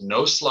nervous with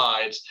no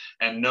slides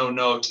and no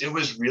notes. It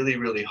was really,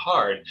 really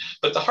hard.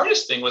 But the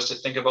hardest thing was to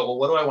think about, well,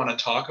 what do I want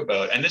to talk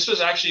about? And this was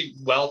actually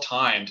well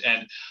timed.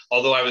 And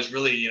although I was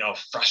really,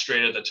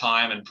 frustrated at the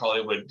time and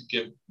probably would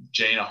give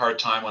Jane a hard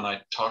time when I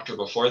talked to her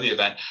before the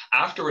event,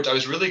 afterwards, I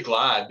was really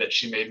glad that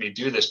she made me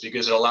do this,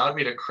 because it allowed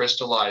me to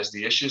crystallize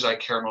the issues I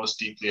care most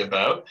deeply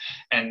about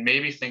and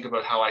maybe think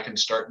about how I can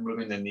start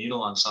moving the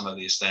needle on some of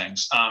these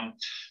things.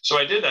 So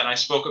I did that. And I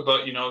spoke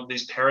about,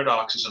 these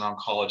paradoxes in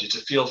oncology. It's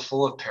a field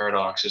full of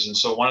paradoxes. And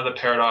so one of the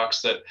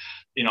paradoxes that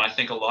I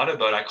think a lot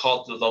about, I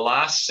call it the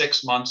last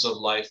 6 months of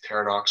life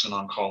paradox in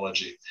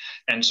oncology.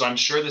 And so I'm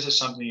sure this is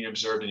something you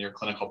observed in your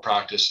clinical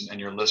practice, and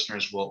your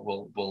listeners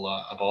will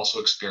have also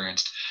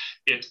experienced.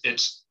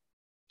 It's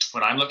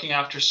when I'm looking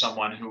after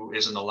someone who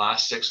is in the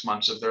last 6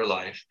 months of their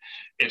life,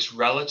 it's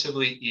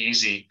relatively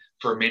easy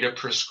for me to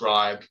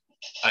prescribe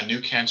a new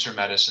cancer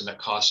medicine that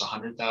costs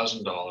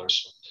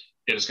 $100,000.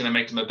 It is going to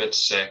make them a bit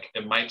sick.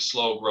 It might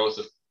slow growth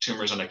of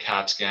tumors on a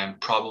CAT scan,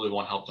 probably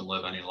won't help them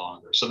live any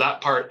longer. So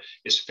that part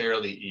is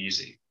fairly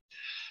easy.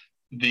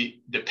 The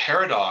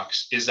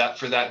paradox is that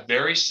for that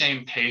very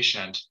same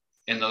patient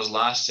in those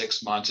last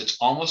 6 months, it's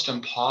almost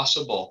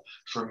impossible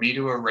for me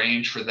to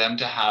arrange for them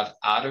to have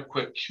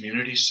adequate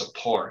community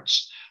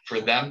supports,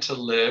 for them to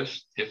live,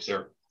 if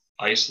they're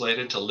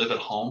isolated, to live at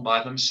home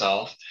by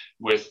themselves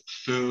with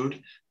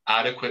food,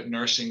 adequate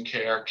nursing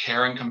care,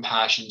 care and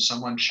compassion,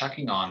 someone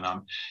checking on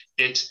them.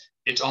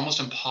 It's almost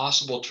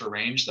impossible to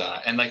arrange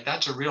that. And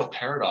that's a real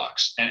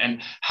paradox.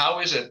 And how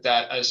is it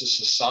that as a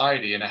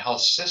society and a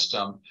health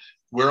system,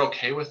 we're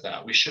okay with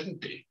that? We shouldn't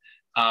be.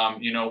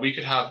 We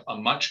could have a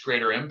much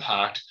greater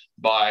impact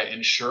by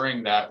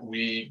ensuring that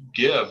we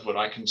give what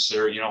I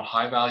consider,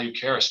 high value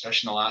care,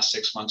 especially in the last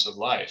 6 months of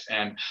life.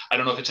 And I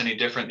don't know if it's any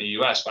different in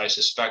the US, but I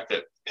suspect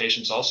that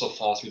patients also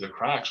fall through the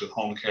cracks with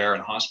home care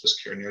and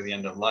hospice care near the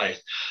end of life.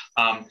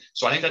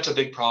 So I think that's a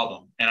big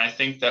problem. And I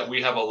think that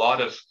we have a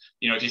lot of,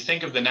 if you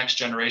think of the next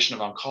generation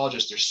of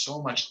oncologists, there's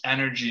so much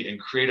energy and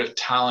creative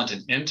talent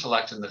and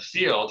intellect in the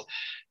field.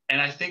 And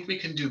I think we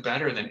can do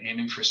better than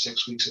aiming for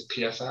 6 weeks of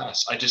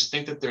PFS. I just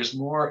think that there's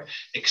more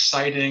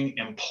exciting,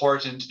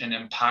 important, and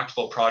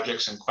impactful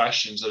projects and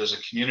questions that as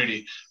a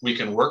community we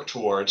can work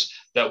towards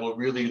that will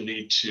really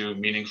lead to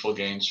meaningful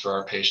gains for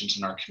our patients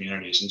and our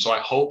communities. And so I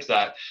hope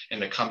that in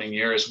the coming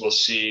years, we'll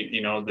see,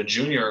 the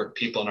junior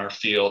people in our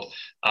field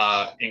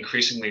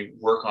increasingly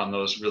work on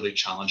those really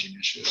challenging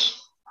issues.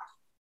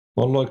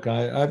 Well, look,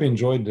 I've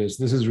enjoyed this.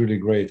 This is really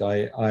great.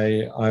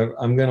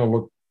 I'm going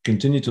to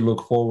continue to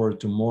look forward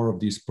to more of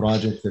these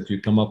projects that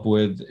you come up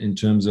with in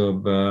terms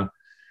of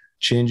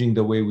changing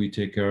the way we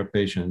take care of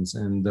patients.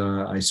 And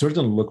I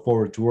certainly look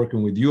forward to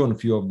working with you on a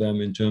few of them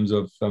in terms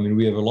of,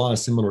 we have a lot of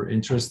similar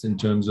interests in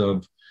terms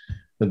of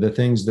the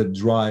things that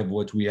drive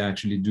what we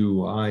actually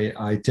do.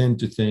 I tend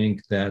to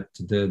think that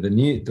the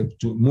need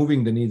to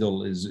moving the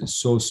needle is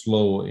so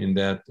slow in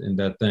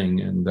that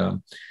thing.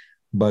 And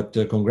but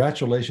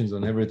congratulations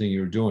on everything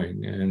you're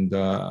doing. And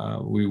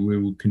we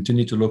will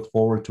continue to look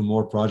forward to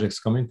more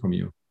projects coming from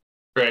you.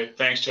 Great.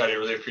 Thanks, Chadi. I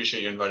really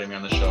appreciate you inviting me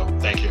on the show.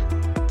 Thank you.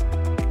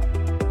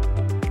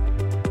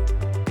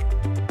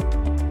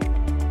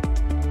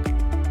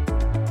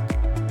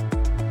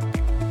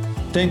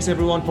 Thanks,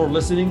 everyone, for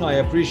listening. I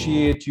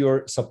appreciate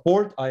your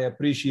support. I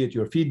appreciate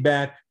your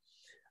feedback.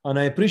 And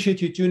I appreciate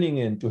you tuning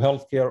in to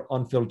Healthcare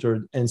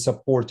Unfiltered and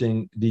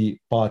supporting the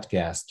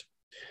podcast.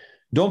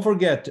 Don't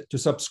forget to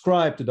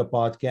subscribe to the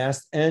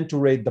podcast and to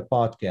rate the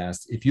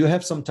podcast. If you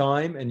have some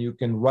time and you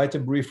can write a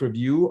brief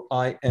review,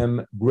 I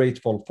am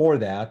grateful for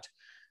that.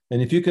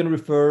 And if you can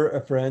refer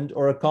a friend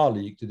or a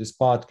colleague to this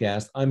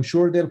podcast, I'm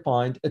sure they'll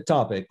find a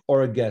topic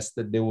or a guest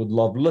that they would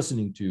love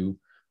listening to,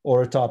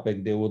 or a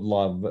topic they would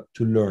love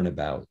to learn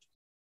about.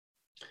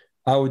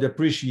 I would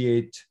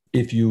appreciate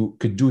if you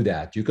could do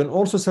that. You can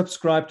also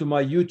subscribe to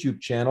my YouTube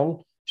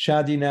channel,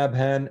 Shadi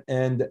Nabhan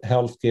and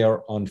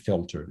Healthcare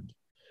Unfiltered.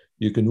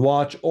 You can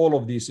watch all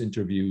of these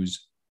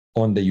interviews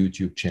on the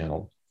YouTube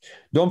channel.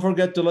 Don't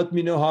forget to let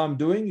me know how I'm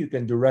doing. You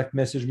can direct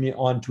message me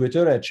on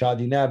Twitter at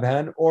Shadi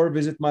Nabhan or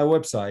visit my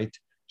website,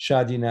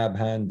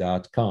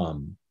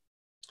 shadinabhan.com.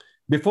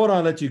 Before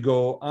I let you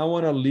go, I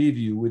want to leave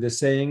you with a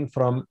saying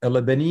from a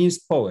Lebanese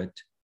poet,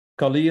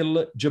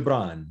 Khalil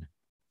Gibran.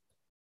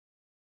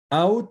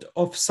 Out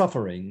of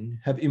suffering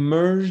have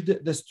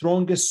emerged the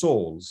strongest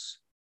souls.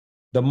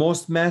 The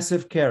most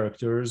massive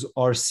characters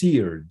are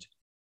seared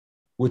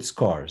with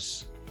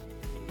scars.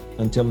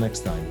 Until next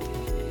time,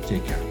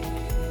 take care.